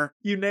farmer.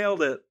 You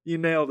nailed it.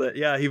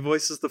 Yeah, he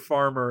voices the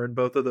farmer in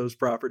both of those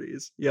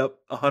properties. Yep,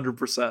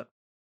 100%.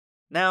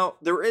 Now,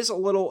 there is a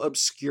little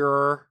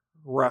obscure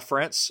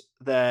reference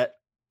that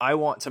I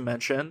want to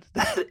mention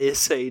that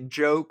is a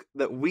joke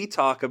that we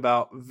talk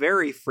about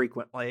very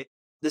frequently.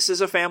 This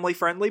is a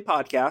family-friendly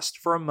podcast.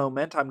 For a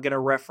moment, I'm going to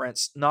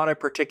reference not a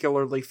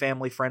particularly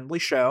family-friendly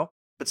show,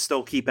 but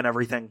still keeping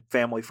everything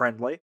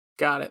family-friendly.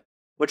 Got it.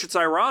 Which it's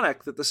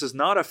ironic that this is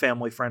not a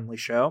family-friendly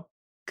show,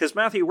 because,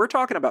 Matthew, we're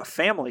talking about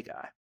Family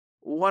Guy.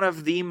 One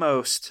of the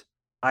most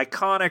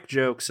iconic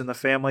jokes in the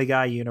Family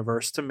Guy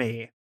universe to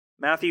me.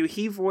 Matthew,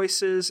 he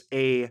voices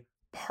a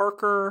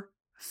Parker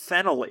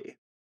Fennelly,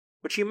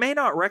 which you may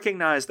not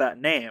recognize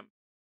that name,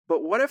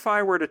 but what if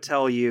I were to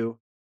tell you...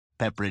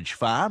 Pepperidge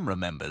Farm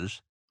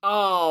remembers.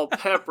 Oh,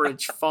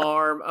 Pepperidge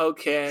Farm.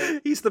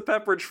 Okay. He's the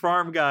Pepperidge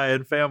Farm guy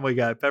in Family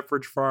Guy.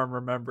 Pepperidge Farm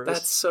remembers.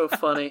 That's so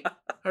funny.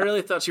 I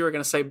really thought you were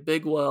going to say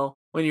Bigwell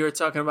when you were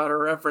talking about a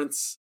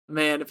reference.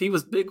 Man, if he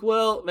was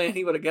Bigwell, man,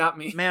 he would have got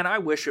me. Man, I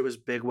wish it was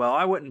Bigwell.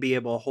 I wouldn't be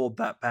able to hold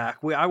that back.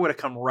 I would have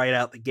come right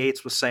out the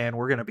gates with saying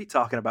we're going to be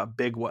talking about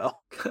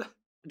Bigwell.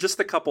 Just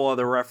a couple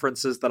other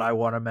references that I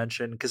want to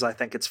mention because I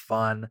think it's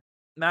fun.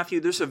 Matthew,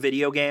 there's a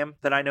video game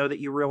that I know that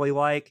you really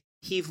like.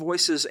 He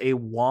voices a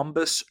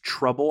Wombus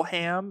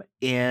Troubleham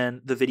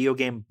in the video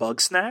game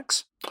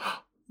Bugsnax.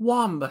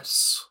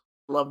 Wombus.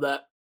 Love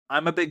that.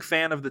 I'm a big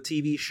fan of the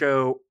TV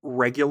show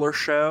Regular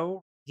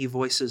Show. He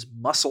voices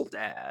Muscle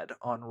Dad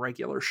on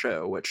Regular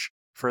Show, which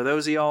for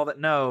those of y'all that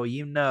know,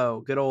 you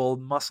know, good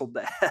old Muscle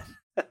Dad.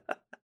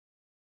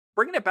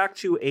 Bringing it back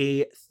to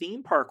a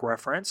theme park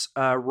reference,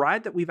 a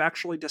ride that we've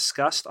actually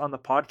discussed on the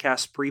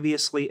podcast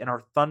previously in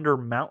our Thunder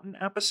Mountain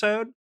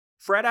episode.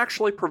 Fred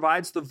actually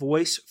provides the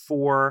voice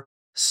for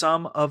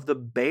some of the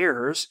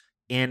bears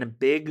in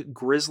Big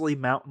Grizzly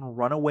Mountain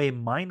Runaway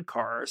Mine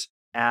Cars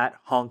at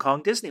Hong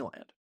Kong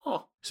Disneyland.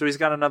 Oh. So he's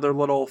got another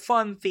little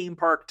fun theme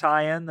park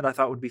tie-in that I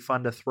thought would be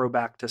fun to throw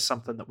back to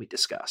something that we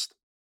discussed.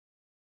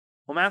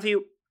 Well,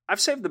 Matthew, I've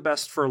saved the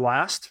best for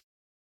last.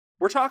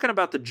 We're talking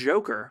about the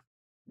Joker.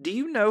 Do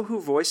you know who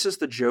voices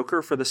the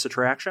Joker for this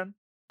attraction?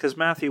 Because,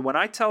 Matthew, when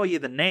I tell you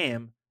the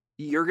name,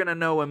 you're going to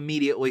know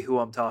immediately who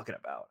I'm talking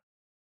about.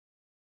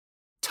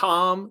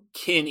 Tom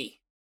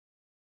Kenny.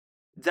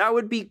 That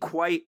would be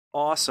quite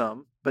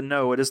awesome, but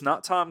no, it is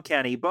not Tom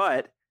Kenny,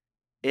 but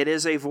it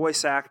is a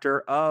voice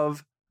actor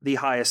of the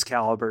highest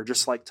caliber,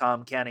 just like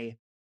Tom Kenny.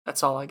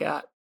 That's all I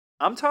got.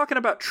 I'm talking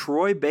about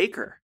Troy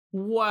Baker.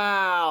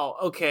 Wow.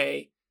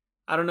 Okay.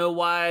 I don't know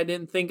why I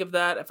didn't think of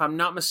that. If I'm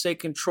not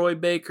mistaken, Troy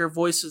Baker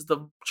voices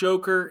the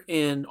Joker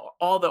in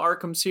all the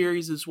Arkham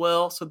series as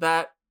well, so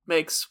that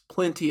makes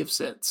plenty of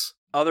sense.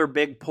 Other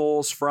big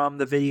pulls from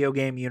the video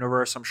game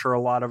universe. I'm sure a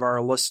lot of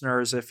our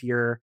listeners, if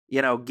you're,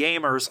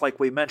 gamers, like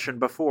we mentioned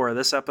before,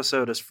 this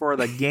episode is for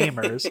the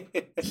gamers.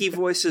 He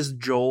voices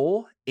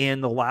Joel in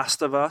the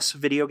Last of Us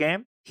video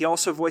game. He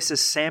also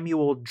voices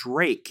Samuel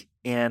Drake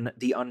in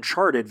the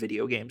Uncharted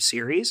video game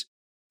series.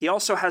 He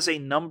also has a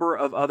number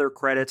of other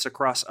credits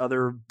across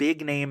other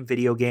big-name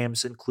video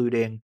games,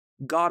 including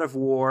God of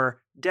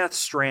War, Death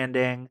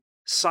Stranding,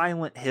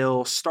 Silent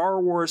Hill,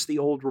 Star Wars The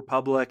Old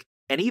Republic,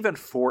 and even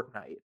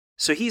Fortnite.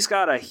 So he's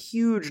got a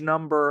huge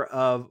number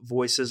of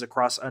voices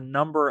across a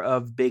number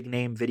of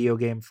big-name video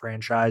game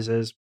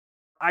franchises.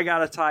 I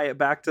gotta tie it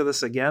back to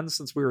this again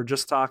since we were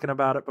just talking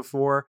about it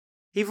before.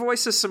 He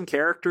voices some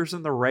characters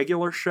in the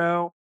Regular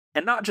Show,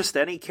 and not just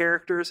any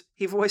characters.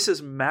 He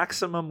voices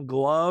Maximum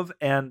Glove,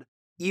 and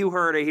you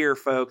heard it here,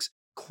 folks.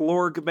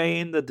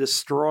 Clorgbane the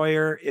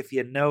Destroyer, if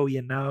you know,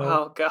 you know.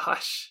 Oh,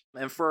 gosh.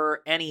 And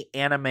for any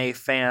anime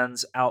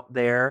fans out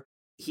there,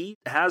 he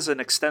has an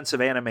extensive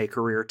anime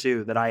career,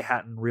 too, that I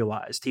hadn't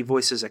realized. He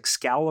voices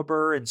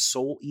Excalibur and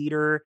Soul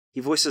Eater.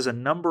 He voices a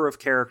number of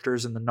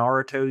characters in the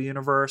Naruto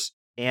universe,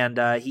 and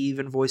he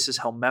even voices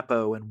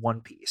Helmeppo in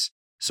One Piece.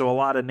 So a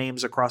lot of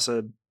names across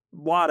a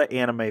lot of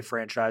anime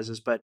franchises,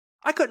 but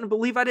I couldn't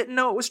believe I didn't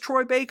know it was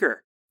Troy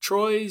Baker.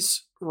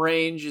 Troy's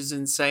range is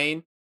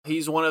insane.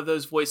 He's one of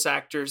those voice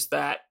actors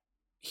that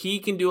he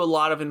can do a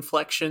lot of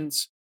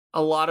inflections.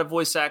 A lot of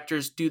voice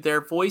actors do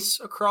their voice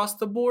across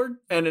the board,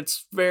 and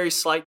it's very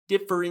slight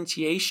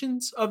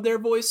differentiations of their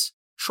voice.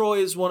 Troy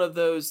is one of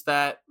those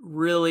that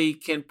really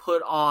can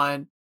put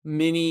on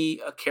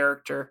many a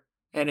character,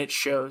 and it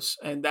shows.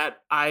 And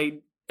that I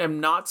am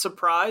not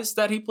surprised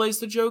that he plays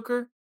the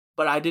Joker,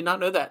 but I did not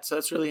know that, so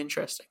that's really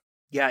interesting.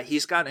 Yeah,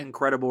 he's got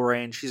incredible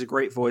range. He's a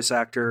great voice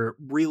actor,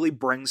 really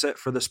brings it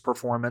for this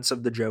performance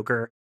of the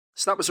Joker.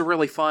 So that was a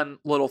really fun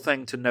little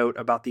thing to note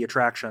about the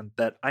attraction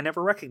that I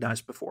never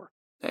recognized before.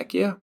 Heck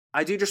yeah.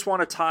 I do just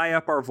want to tie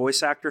up our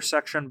voice actor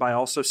section by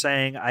also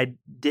saying I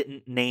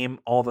didn't name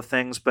all the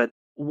things, but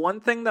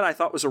one thing that I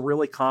thought was a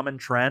really common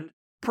trend,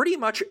 pretty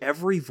much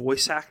every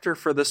voice actor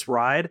for this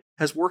ride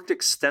has worked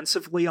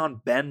extensively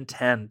on Ben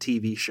 10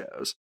 TV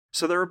shows.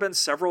 So there have been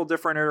several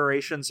different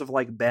iterations of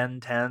like Ben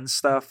 10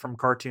 stuff from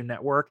Cartoon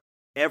Network.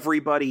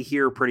 Everybody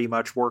here pretty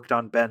much worked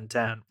on Ben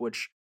 10,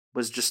 which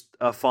was just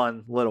a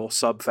fun little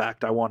sub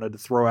fact I wanted to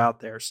throw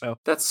out there. So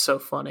that's so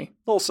funny.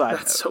 Full side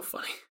That's so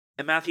funny.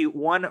 And Matthew,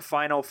 one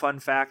final fun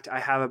fact I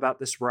have about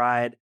this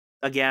ride.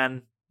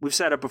 Again, we've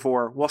said it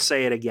before. We'll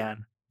say it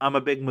again. I'm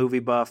a big movie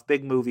buff,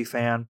 big movie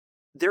fan.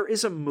 There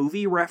is a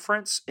movie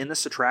reference in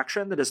this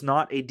attraction that is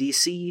not a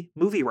DC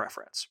movie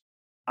reference.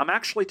 I'm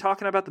actually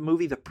talking about the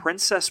movie The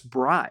Princess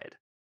Bride.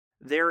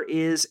 There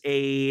is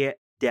a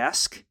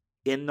desk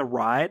in the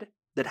ride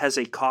that has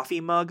a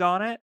coffee mug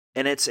on it,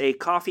 and it's a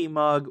coffee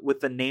mug with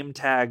the name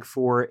tag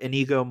for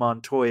Inigo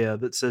Montoya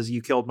that says,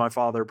 "You killed my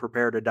father,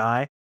 prepare to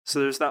die." So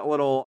there's that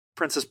little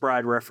Princess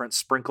Bride reference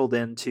sprinkled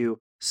into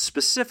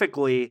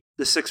specifically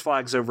the Six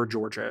Flags Over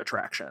Georgia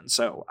attraction.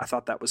 So I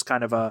thought that was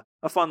kind of a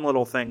fun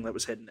little thing that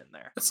was hidden in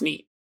there. That's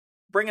neat.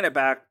 Bringing it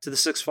back to the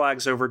Six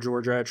Flags Over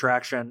Georgia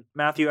attraction,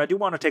 Matthew, I do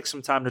want to take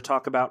some time to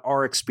talk about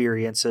our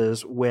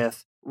experiences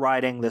with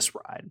riding this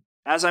ride.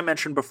 As I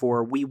mentioned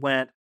before, we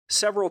went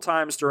several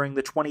times during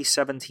the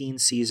 2017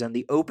 season,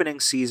 the opening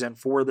season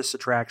for this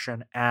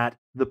attraction at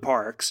the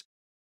parks.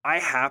 I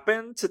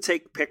happened to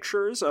take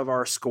pictures of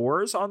our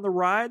scores on the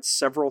rides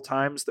several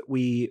times that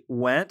we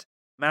went.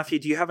 Matthew,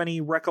 do you have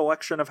any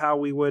recollection of how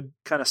we would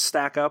kind of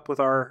stack up with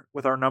our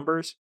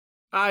numbers?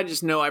 I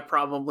just know I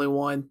probably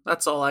won.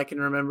 That's all I can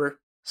remember.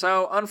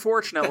 So,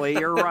 unfortunately,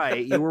 you're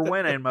right. You were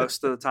winning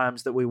most of the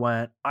times that we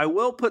went. I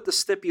will put the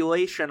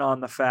stipulation on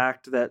the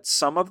fact that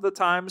some of the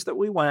times that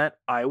we went,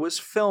 I was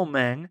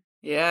filming.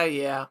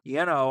 Yeah.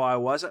 I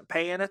wasn't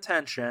paying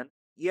attention.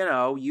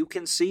 You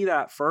can see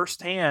that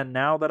firsthand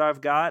now that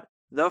I've got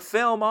the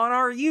film on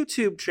our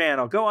YouTube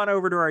channel. Go on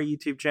over to our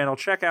YouTube channel,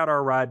 check out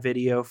our ride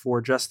video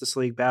for Justice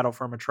League Battle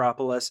for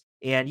Metropolis,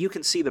 and you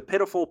can see the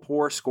pitiful,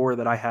 poor score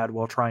that I had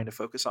while trying to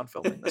focus on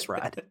filming this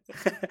ride.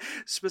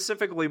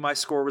 Specifically, my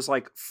score was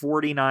like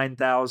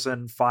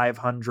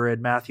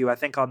 49,500. Matthew, I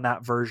think on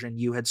that version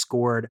you had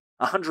scored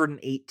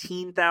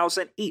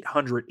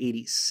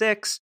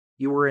 118,886.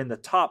 You were in the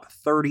top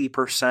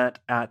 30%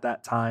 at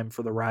that time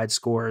for the ride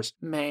scores.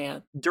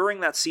 Man.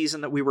 During that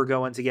season that we were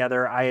going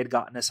together, I had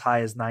gotten as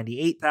high as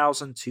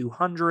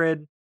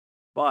 98,200.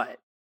 But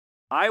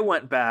I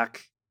went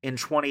back in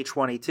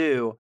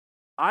 2022.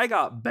 I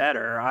got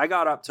better. I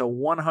got up to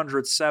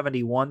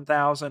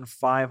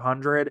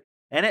 171,500.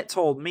 And it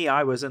told me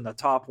I was in the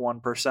top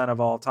 1% of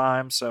all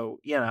time. So,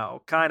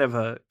 kind of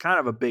a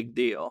big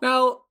deal.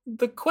 Now,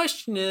 the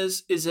question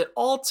is it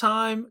all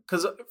time?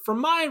 Because from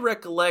my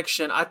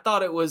recollection, I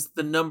thought it was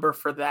the number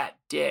for that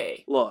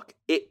day. Look,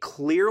 it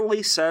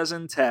clearly says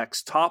in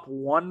text, top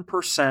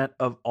 1%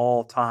 of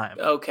all time.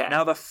 Okay.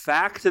 Now, the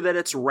fact that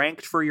it's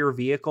ranked for your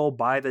vehicle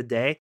by the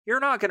day,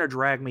 you're not going to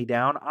drag me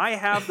down. I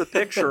have the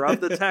picture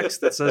of the text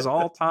that says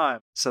all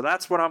time. So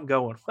that's what I'm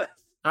going with.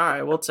 All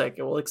right, we'll take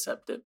it. We'll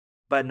accept it.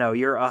 But no,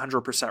 you're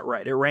 100%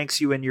 right. It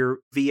ranks you in your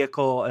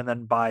vehicle and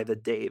then by the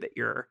day that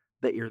you're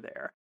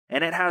there.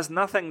 And it has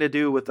nothing to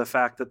do with the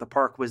fact that the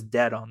park was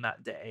dead on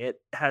that day.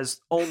 It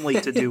has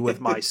only to do with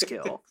my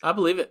skill. I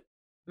believe it.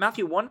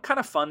 Matthew, one kind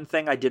of fun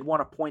thing I did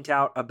want to point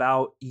out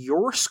about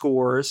your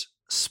scores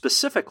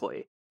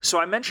specifically. So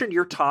I mentioned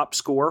your top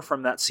score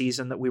from that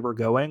season that we were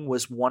going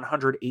was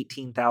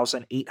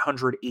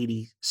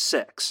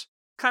 118,886.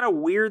 Kind of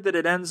weird that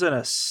it ends in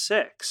a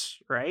 6,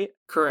 right?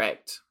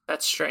 Correct.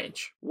 That's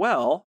strange.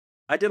 Well,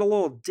 I did a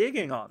little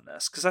digging on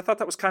this because I thought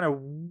that was kind of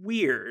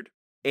weird.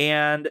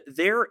 And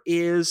there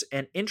is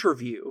an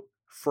interview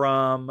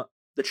from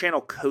the channel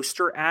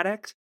Coaster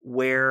Addict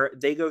where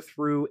they go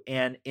through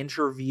and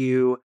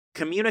interview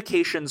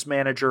communications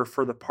manager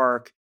for the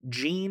park,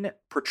 Gene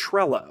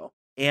Petrello.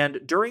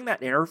 And during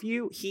that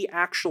interview, he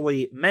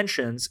actually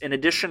mentions, in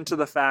addition to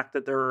the fact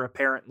that there are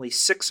apparently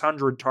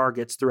 600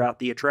 targets throughout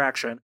the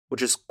attraction,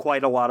 which is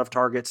quite a lot of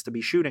targets to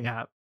be shooting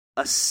at,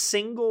 a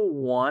single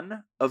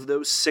one of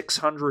those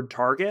 600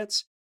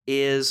 targets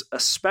is a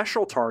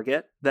special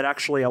target that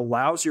actually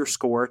allows your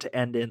score to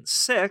end in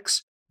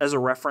 6 as a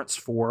reference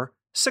for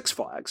Six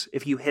Flags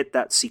if you hit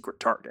that secret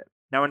target.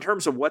 Now, in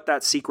terms of what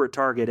that secret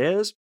target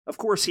is, of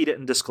course, he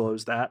didn't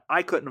disclose that.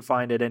 I couldn't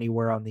find it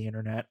anywhere on the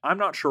internet. I'm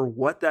not sure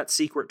what that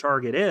secret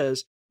target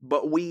is,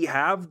 but we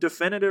have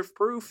definitive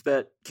proof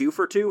that Q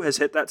for 2 has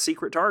hit that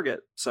secret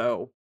target.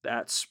 So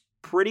that's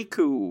pretty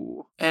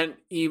cool. And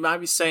you might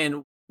be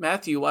saying,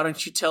 Matthew, why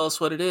don't you tell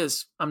us what it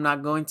is? I'm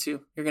not going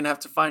to. You're going to have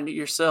to find it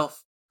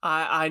yourself.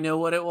 I know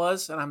what it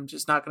was, and I'm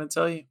just not going to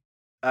tell you.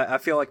 I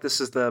feel like this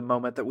is the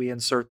moment that we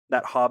insert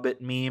that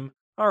Hobbit meme.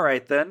 All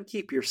right, then,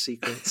 keep your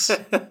secrets.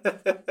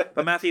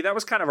 But Matthew, that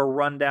was kind of a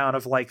rundown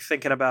of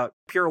thinking about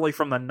purely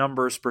from the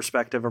numbers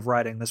perspective of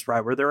riding this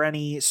ride. Were there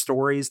any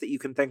stories that you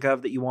can think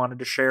of that you wanted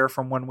to share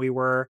from when we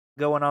were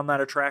going on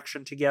that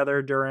attraction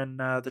together during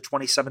the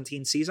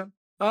 2017 season?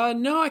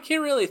 No, I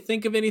can't really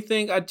think of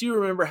anything. I do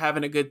remember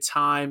having a good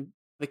time.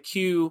 The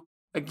queue,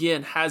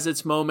 again, has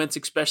its moments,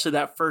 especially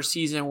that first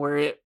season where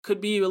it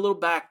could be a little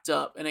backed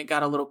up and it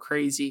got a little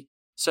crazy.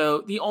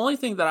 So the only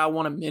thing that I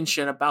want to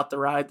mention about the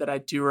ride that I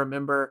do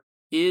remember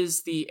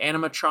is the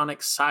animatronic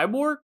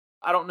cyborg.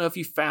 I don't know if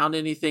you found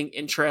anything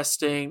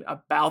interesting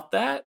about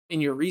that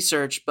in your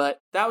research, but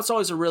that was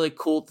always a really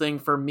cool thing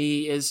for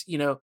me is,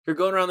 you're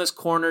going around those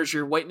corners,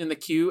 you're waiting in the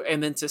queue,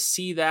 and then to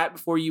see that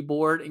before you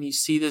board and you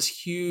see this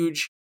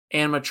huge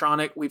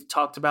animatronic we've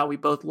talked about, we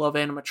both love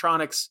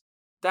animatronics.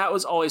 That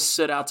was always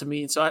stood out to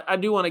me. So I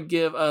do want to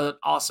give an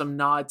awesome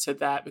nod to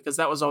that because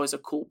that was always a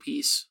cool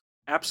piece.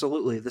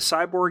 Absolutely. The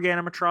cyborg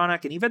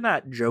animatronic and even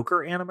that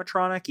Joker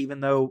animatronic,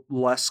 even though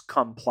less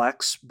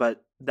complex,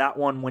 but that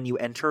one when you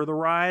enter the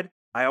ride,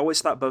 I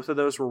always thought both of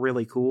those were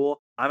really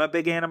cool. I'm a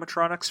big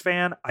animatronics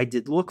fan. I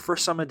did look for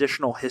some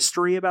additional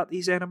history about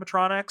these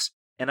animatronics,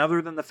 and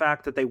other than the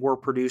fact that they were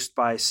produced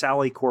by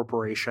Sally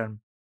Corporation,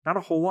 not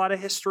a whole lot of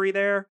history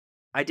there.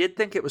 I did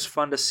think it was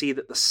fun to see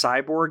that the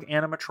cyborg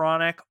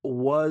animatronic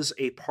was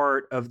a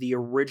part of the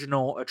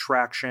original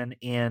attraction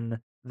in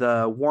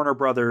the Warner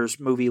Brothers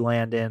movie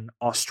land in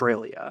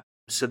Australia.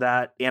 So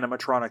that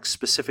animatronic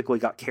specifically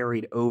got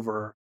carried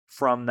over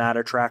from that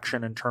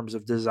attraction in terms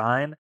of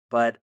design,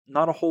 but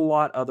not a whole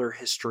lot other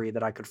history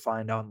that I could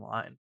find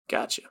online.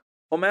 Gotcha.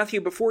 Well,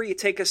 Matthew, before you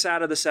take us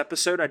out of this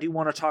episode, I do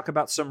want to talk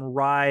about some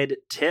ride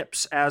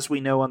tips. As we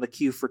know on the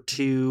Q for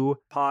Two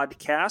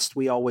podcast,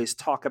 we always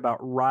talk about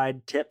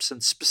ride tips,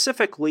 and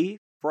specifically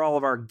for all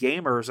of our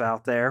gamers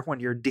out there, when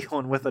you're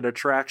dealing with an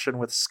attraction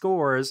with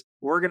scores,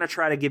 we're going to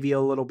try to give you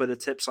a little bit of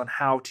tips on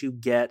how to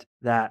get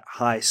that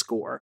high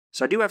score.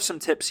 So I do have some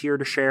tips here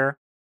to share.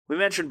 We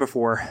mentioned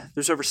before,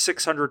 there's over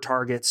 600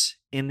 targets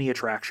in the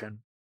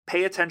attraction.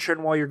 Pay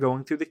attention while you're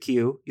going through the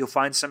queue. You'll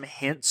find some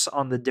hints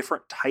on the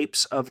different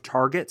types of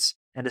targets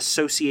and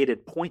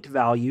associated point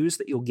values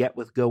that you'll get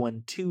with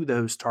going to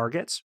those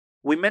targets.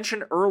 We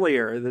mentioned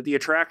earlier that the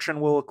attraction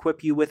will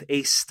equip you with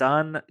a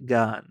stun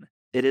gun.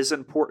 It is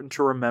important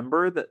to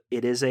remember that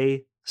it is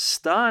a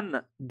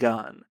stun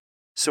gun.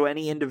 So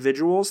any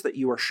individuals that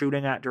you are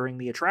shooting at during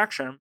the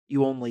attraction,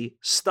 you only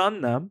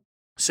stun them,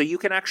 so you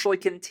can actually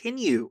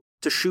continue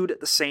to shoot at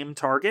the same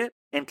target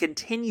and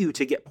continue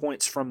to get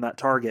points from that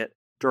target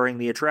during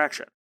the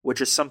attraction, which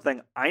is something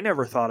I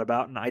never thought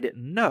about and I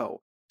didn't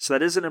know. So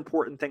that is an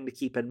important thing to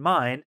keep in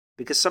mind,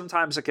 because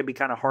sometimes it can be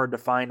kind of hard to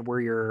find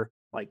where your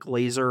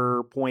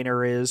laser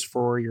pointer is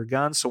for your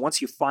gun. So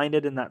once you find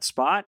it in that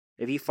spot,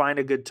 if you find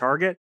a good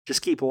target,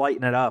 just keep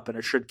lighting it up and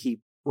it should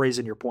keep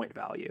raising your point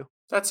value.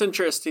 That's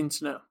interesting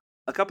to know.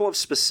 A couple of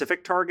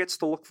specific targets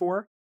to look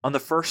for. On the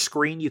first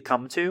screen you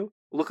come to,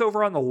 look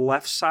over on the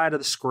left side of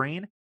the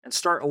screen and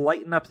start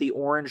lighting up the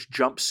orange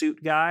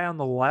jumpsuit guy on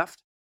the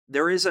left.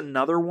 There is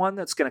another one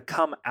that's going to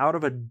come out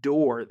of a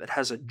door that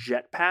has a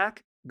jetpack.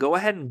 Go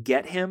ahead and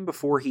get him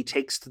before he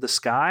takes to the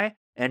sky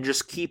and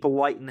just keep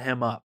lighting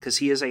him up, because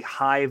he is a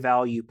high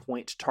value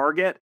point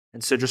target.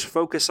 And so just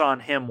focus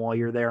on him while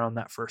you're there on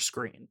that first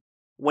screen.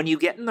 When you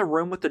get in the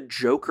room with the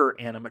Joker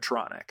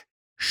animatronic,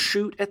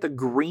 shoot at the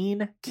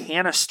green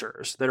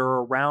canisters that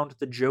are around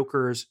the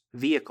Joker's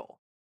vehicle.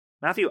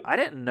 Matthew, I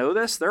didn't know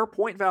this. There are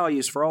point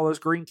values for all those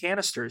green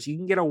canisters. You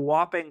can get a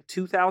whopping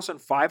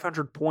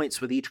 2,500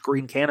 points with each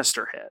green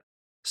canister hit.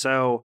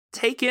 So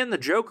take in the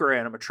Joker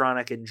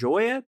animatronic,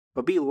 enjoy it,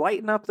 but be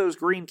lighting up those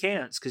green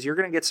cans, because you're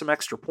going to get some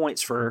extra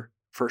points for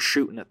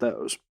shooting at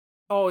those.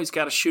 Always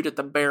got to shoot at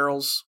the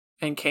barrels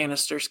and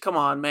canisters. Come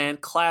on, man.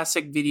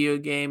 Classic video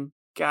game.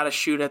 Got to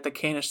shoot at the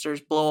canisters,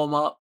 blow them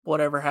up.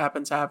 Whatever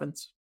happens,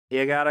 happens.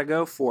 You got to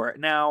go for it.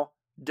 Now,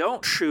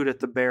 don't shoot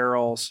at the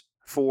barrels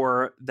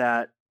for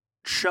that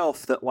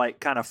shelf that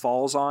kind of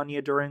falls on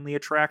you during the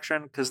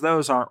attraction, because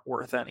those aren't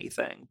worth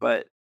anything.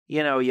 But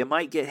you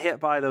might get hit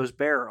by those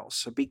barrels,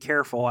 so be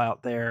careful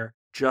out there,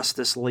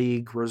 Justice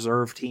League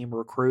reserve team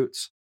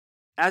recruits.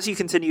 As you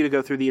continue to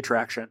go through the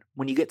attraction,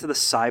 when you get to the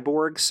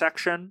cyborg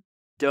section,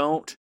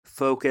 don't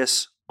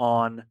focus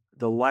on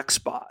the Lex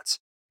bots.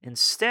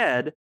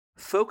 Instead,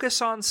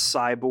 focus on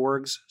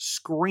Cyborg's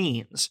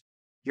screens.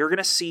 You're going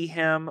to see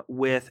him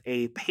with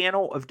a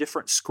panel of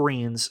different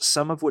screens,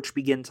 some of which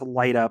begin to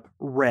light up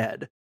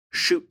red.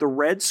 Shoot the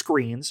red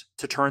screens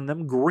to turn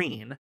them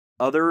green.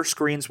 Other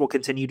screens will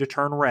continue to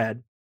turn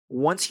red.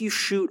 Once you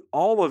shoot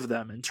all of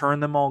them and turn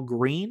them all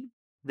green,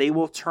 they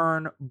will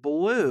turn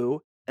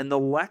blue, and the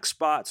Lex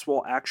bots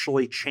will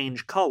actually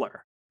change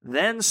color.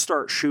 Then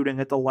start shooting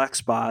at the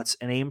Lex bots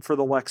and aim for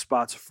the Lex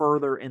bots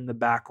further in the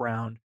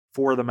background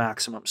for the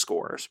maximum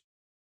scores.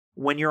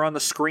 When you're on the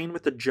screen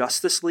with the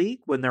Justice League,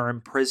 when they're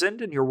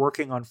imprisoned and you're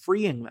working on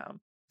freeing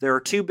them, there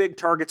are two big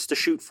targets to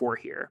shoot for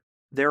here.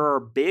 There are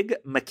big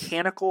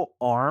mechanical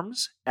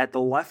arms at the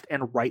left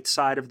and right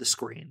side of the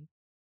screen,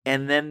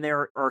 and then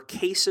there are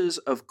cases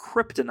of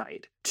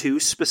kryptonite, two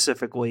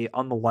specifically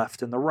on the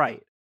left and the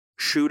right.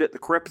 Shoot at the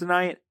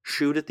kryptonite,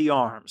 shoot at the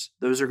arms.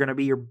 Those are going to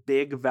be your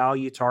big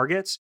value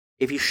targets.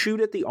 If you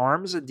shoot at the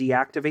arms and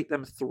deactivate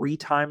them 3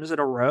 times in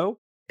a row,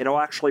 it'll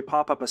actually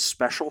pop up a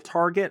special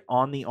target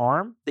on the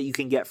arm that you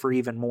can get for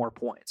even more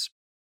points.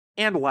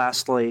 And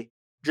lastly,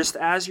 just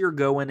as you're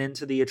going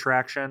into the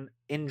attraction,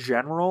 in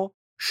general,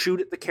 shoot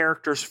at the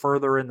characters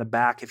further in the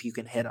back if you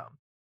can hit them.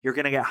 You're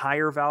going to get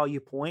higher value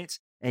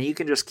points, and you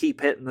can just keep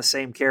hitting the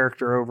same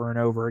character over and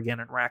over again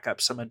and rack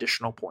up some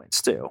additional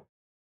points too.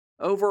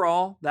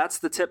 Overall, that's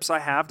the tips I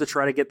have to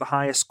try to get the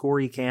highest score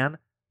you can.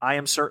 I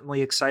am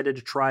certainly excited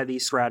to try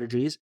these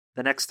strategies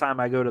the next time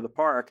I go to the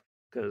park,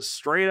 because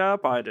straight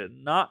up, I did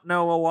not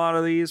know a lot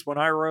of these when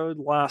I rode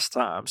last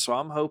time, so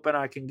I'm hoping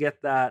I can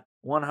get that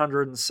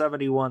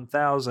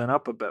 171,000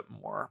 up a bit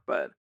more,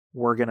 but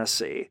we're going to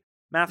see.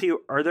 Matthew,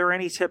 are there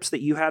any tips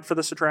that you had for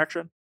this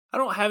attraction? I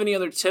don't have any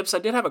other tips. I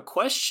did have a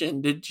question.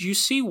 Did you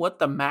see what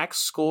the max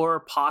score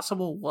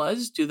possible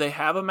was? Do they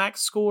have a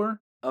max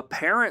score?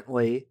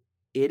 Apparently,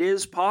 it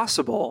is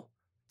possible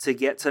to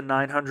get to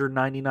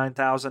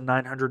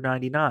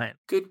 999,999.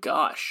 Good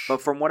gosh.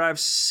 But from what I've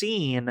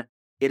seen,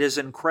 it is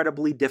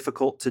incredibly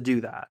difficult to do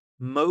that.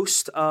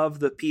 Most of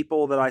the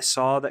people that I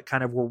saw that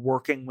kind of were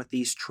working with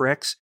these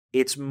tricks,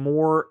 it's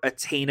more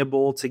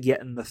attainable to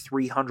get in the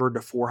 300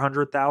 to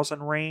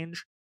 400,000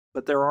 range,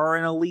 but there are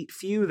an elite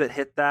few that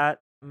hit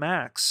that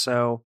max.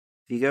 So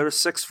if you go to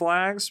Six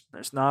Flags,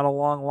 there's not a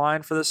long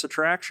line for this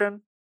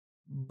attraction.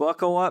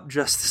 Buckle up,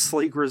 Justice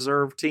League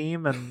reserve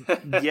team, and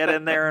get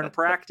in there and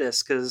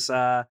practice, because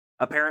I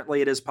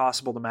Apparently, it is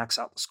possible to max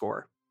out the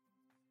score.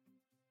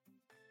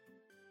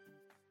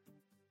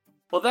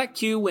 Well, that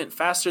queue went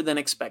faster than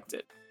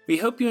expected. We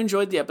hope you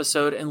enjoyed the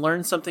episode and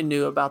learned something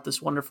new about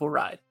this wonderful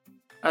ride.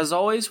 As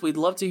always, we'd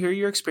love to hear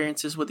your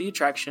experiences with the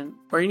attraction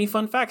or any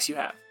fun facts you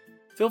have.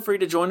 Feel free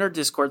to join our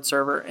Discord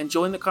server and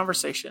join the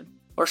conversation,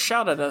 or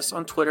shout at us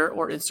on Twitter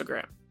or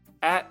Instagram,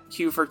 at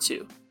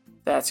Q42.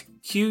 That's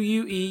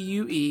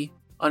QUEE_FOR_TWO,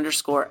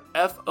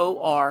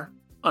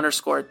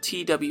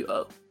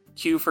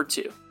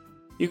 Q42.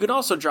 You can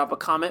also drop a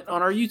comment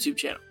on our YouTube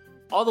channel.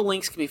 All the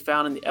links can be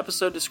found in the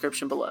episode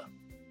description below.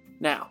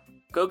 Now,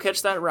 go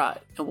catch that ride,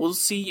 and we'll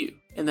see you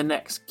in the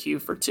next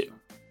Q42.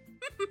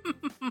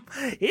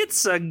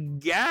 It's a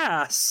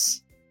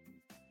gas!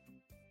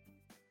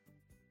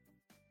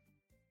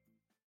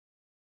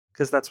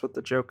 Because that's what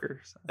the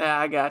Joker said. Yeah,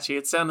 I got you.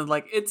 It sounded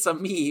like, it's a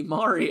me,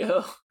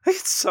 Mario.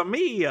 It's a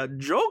me, a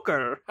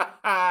Joker!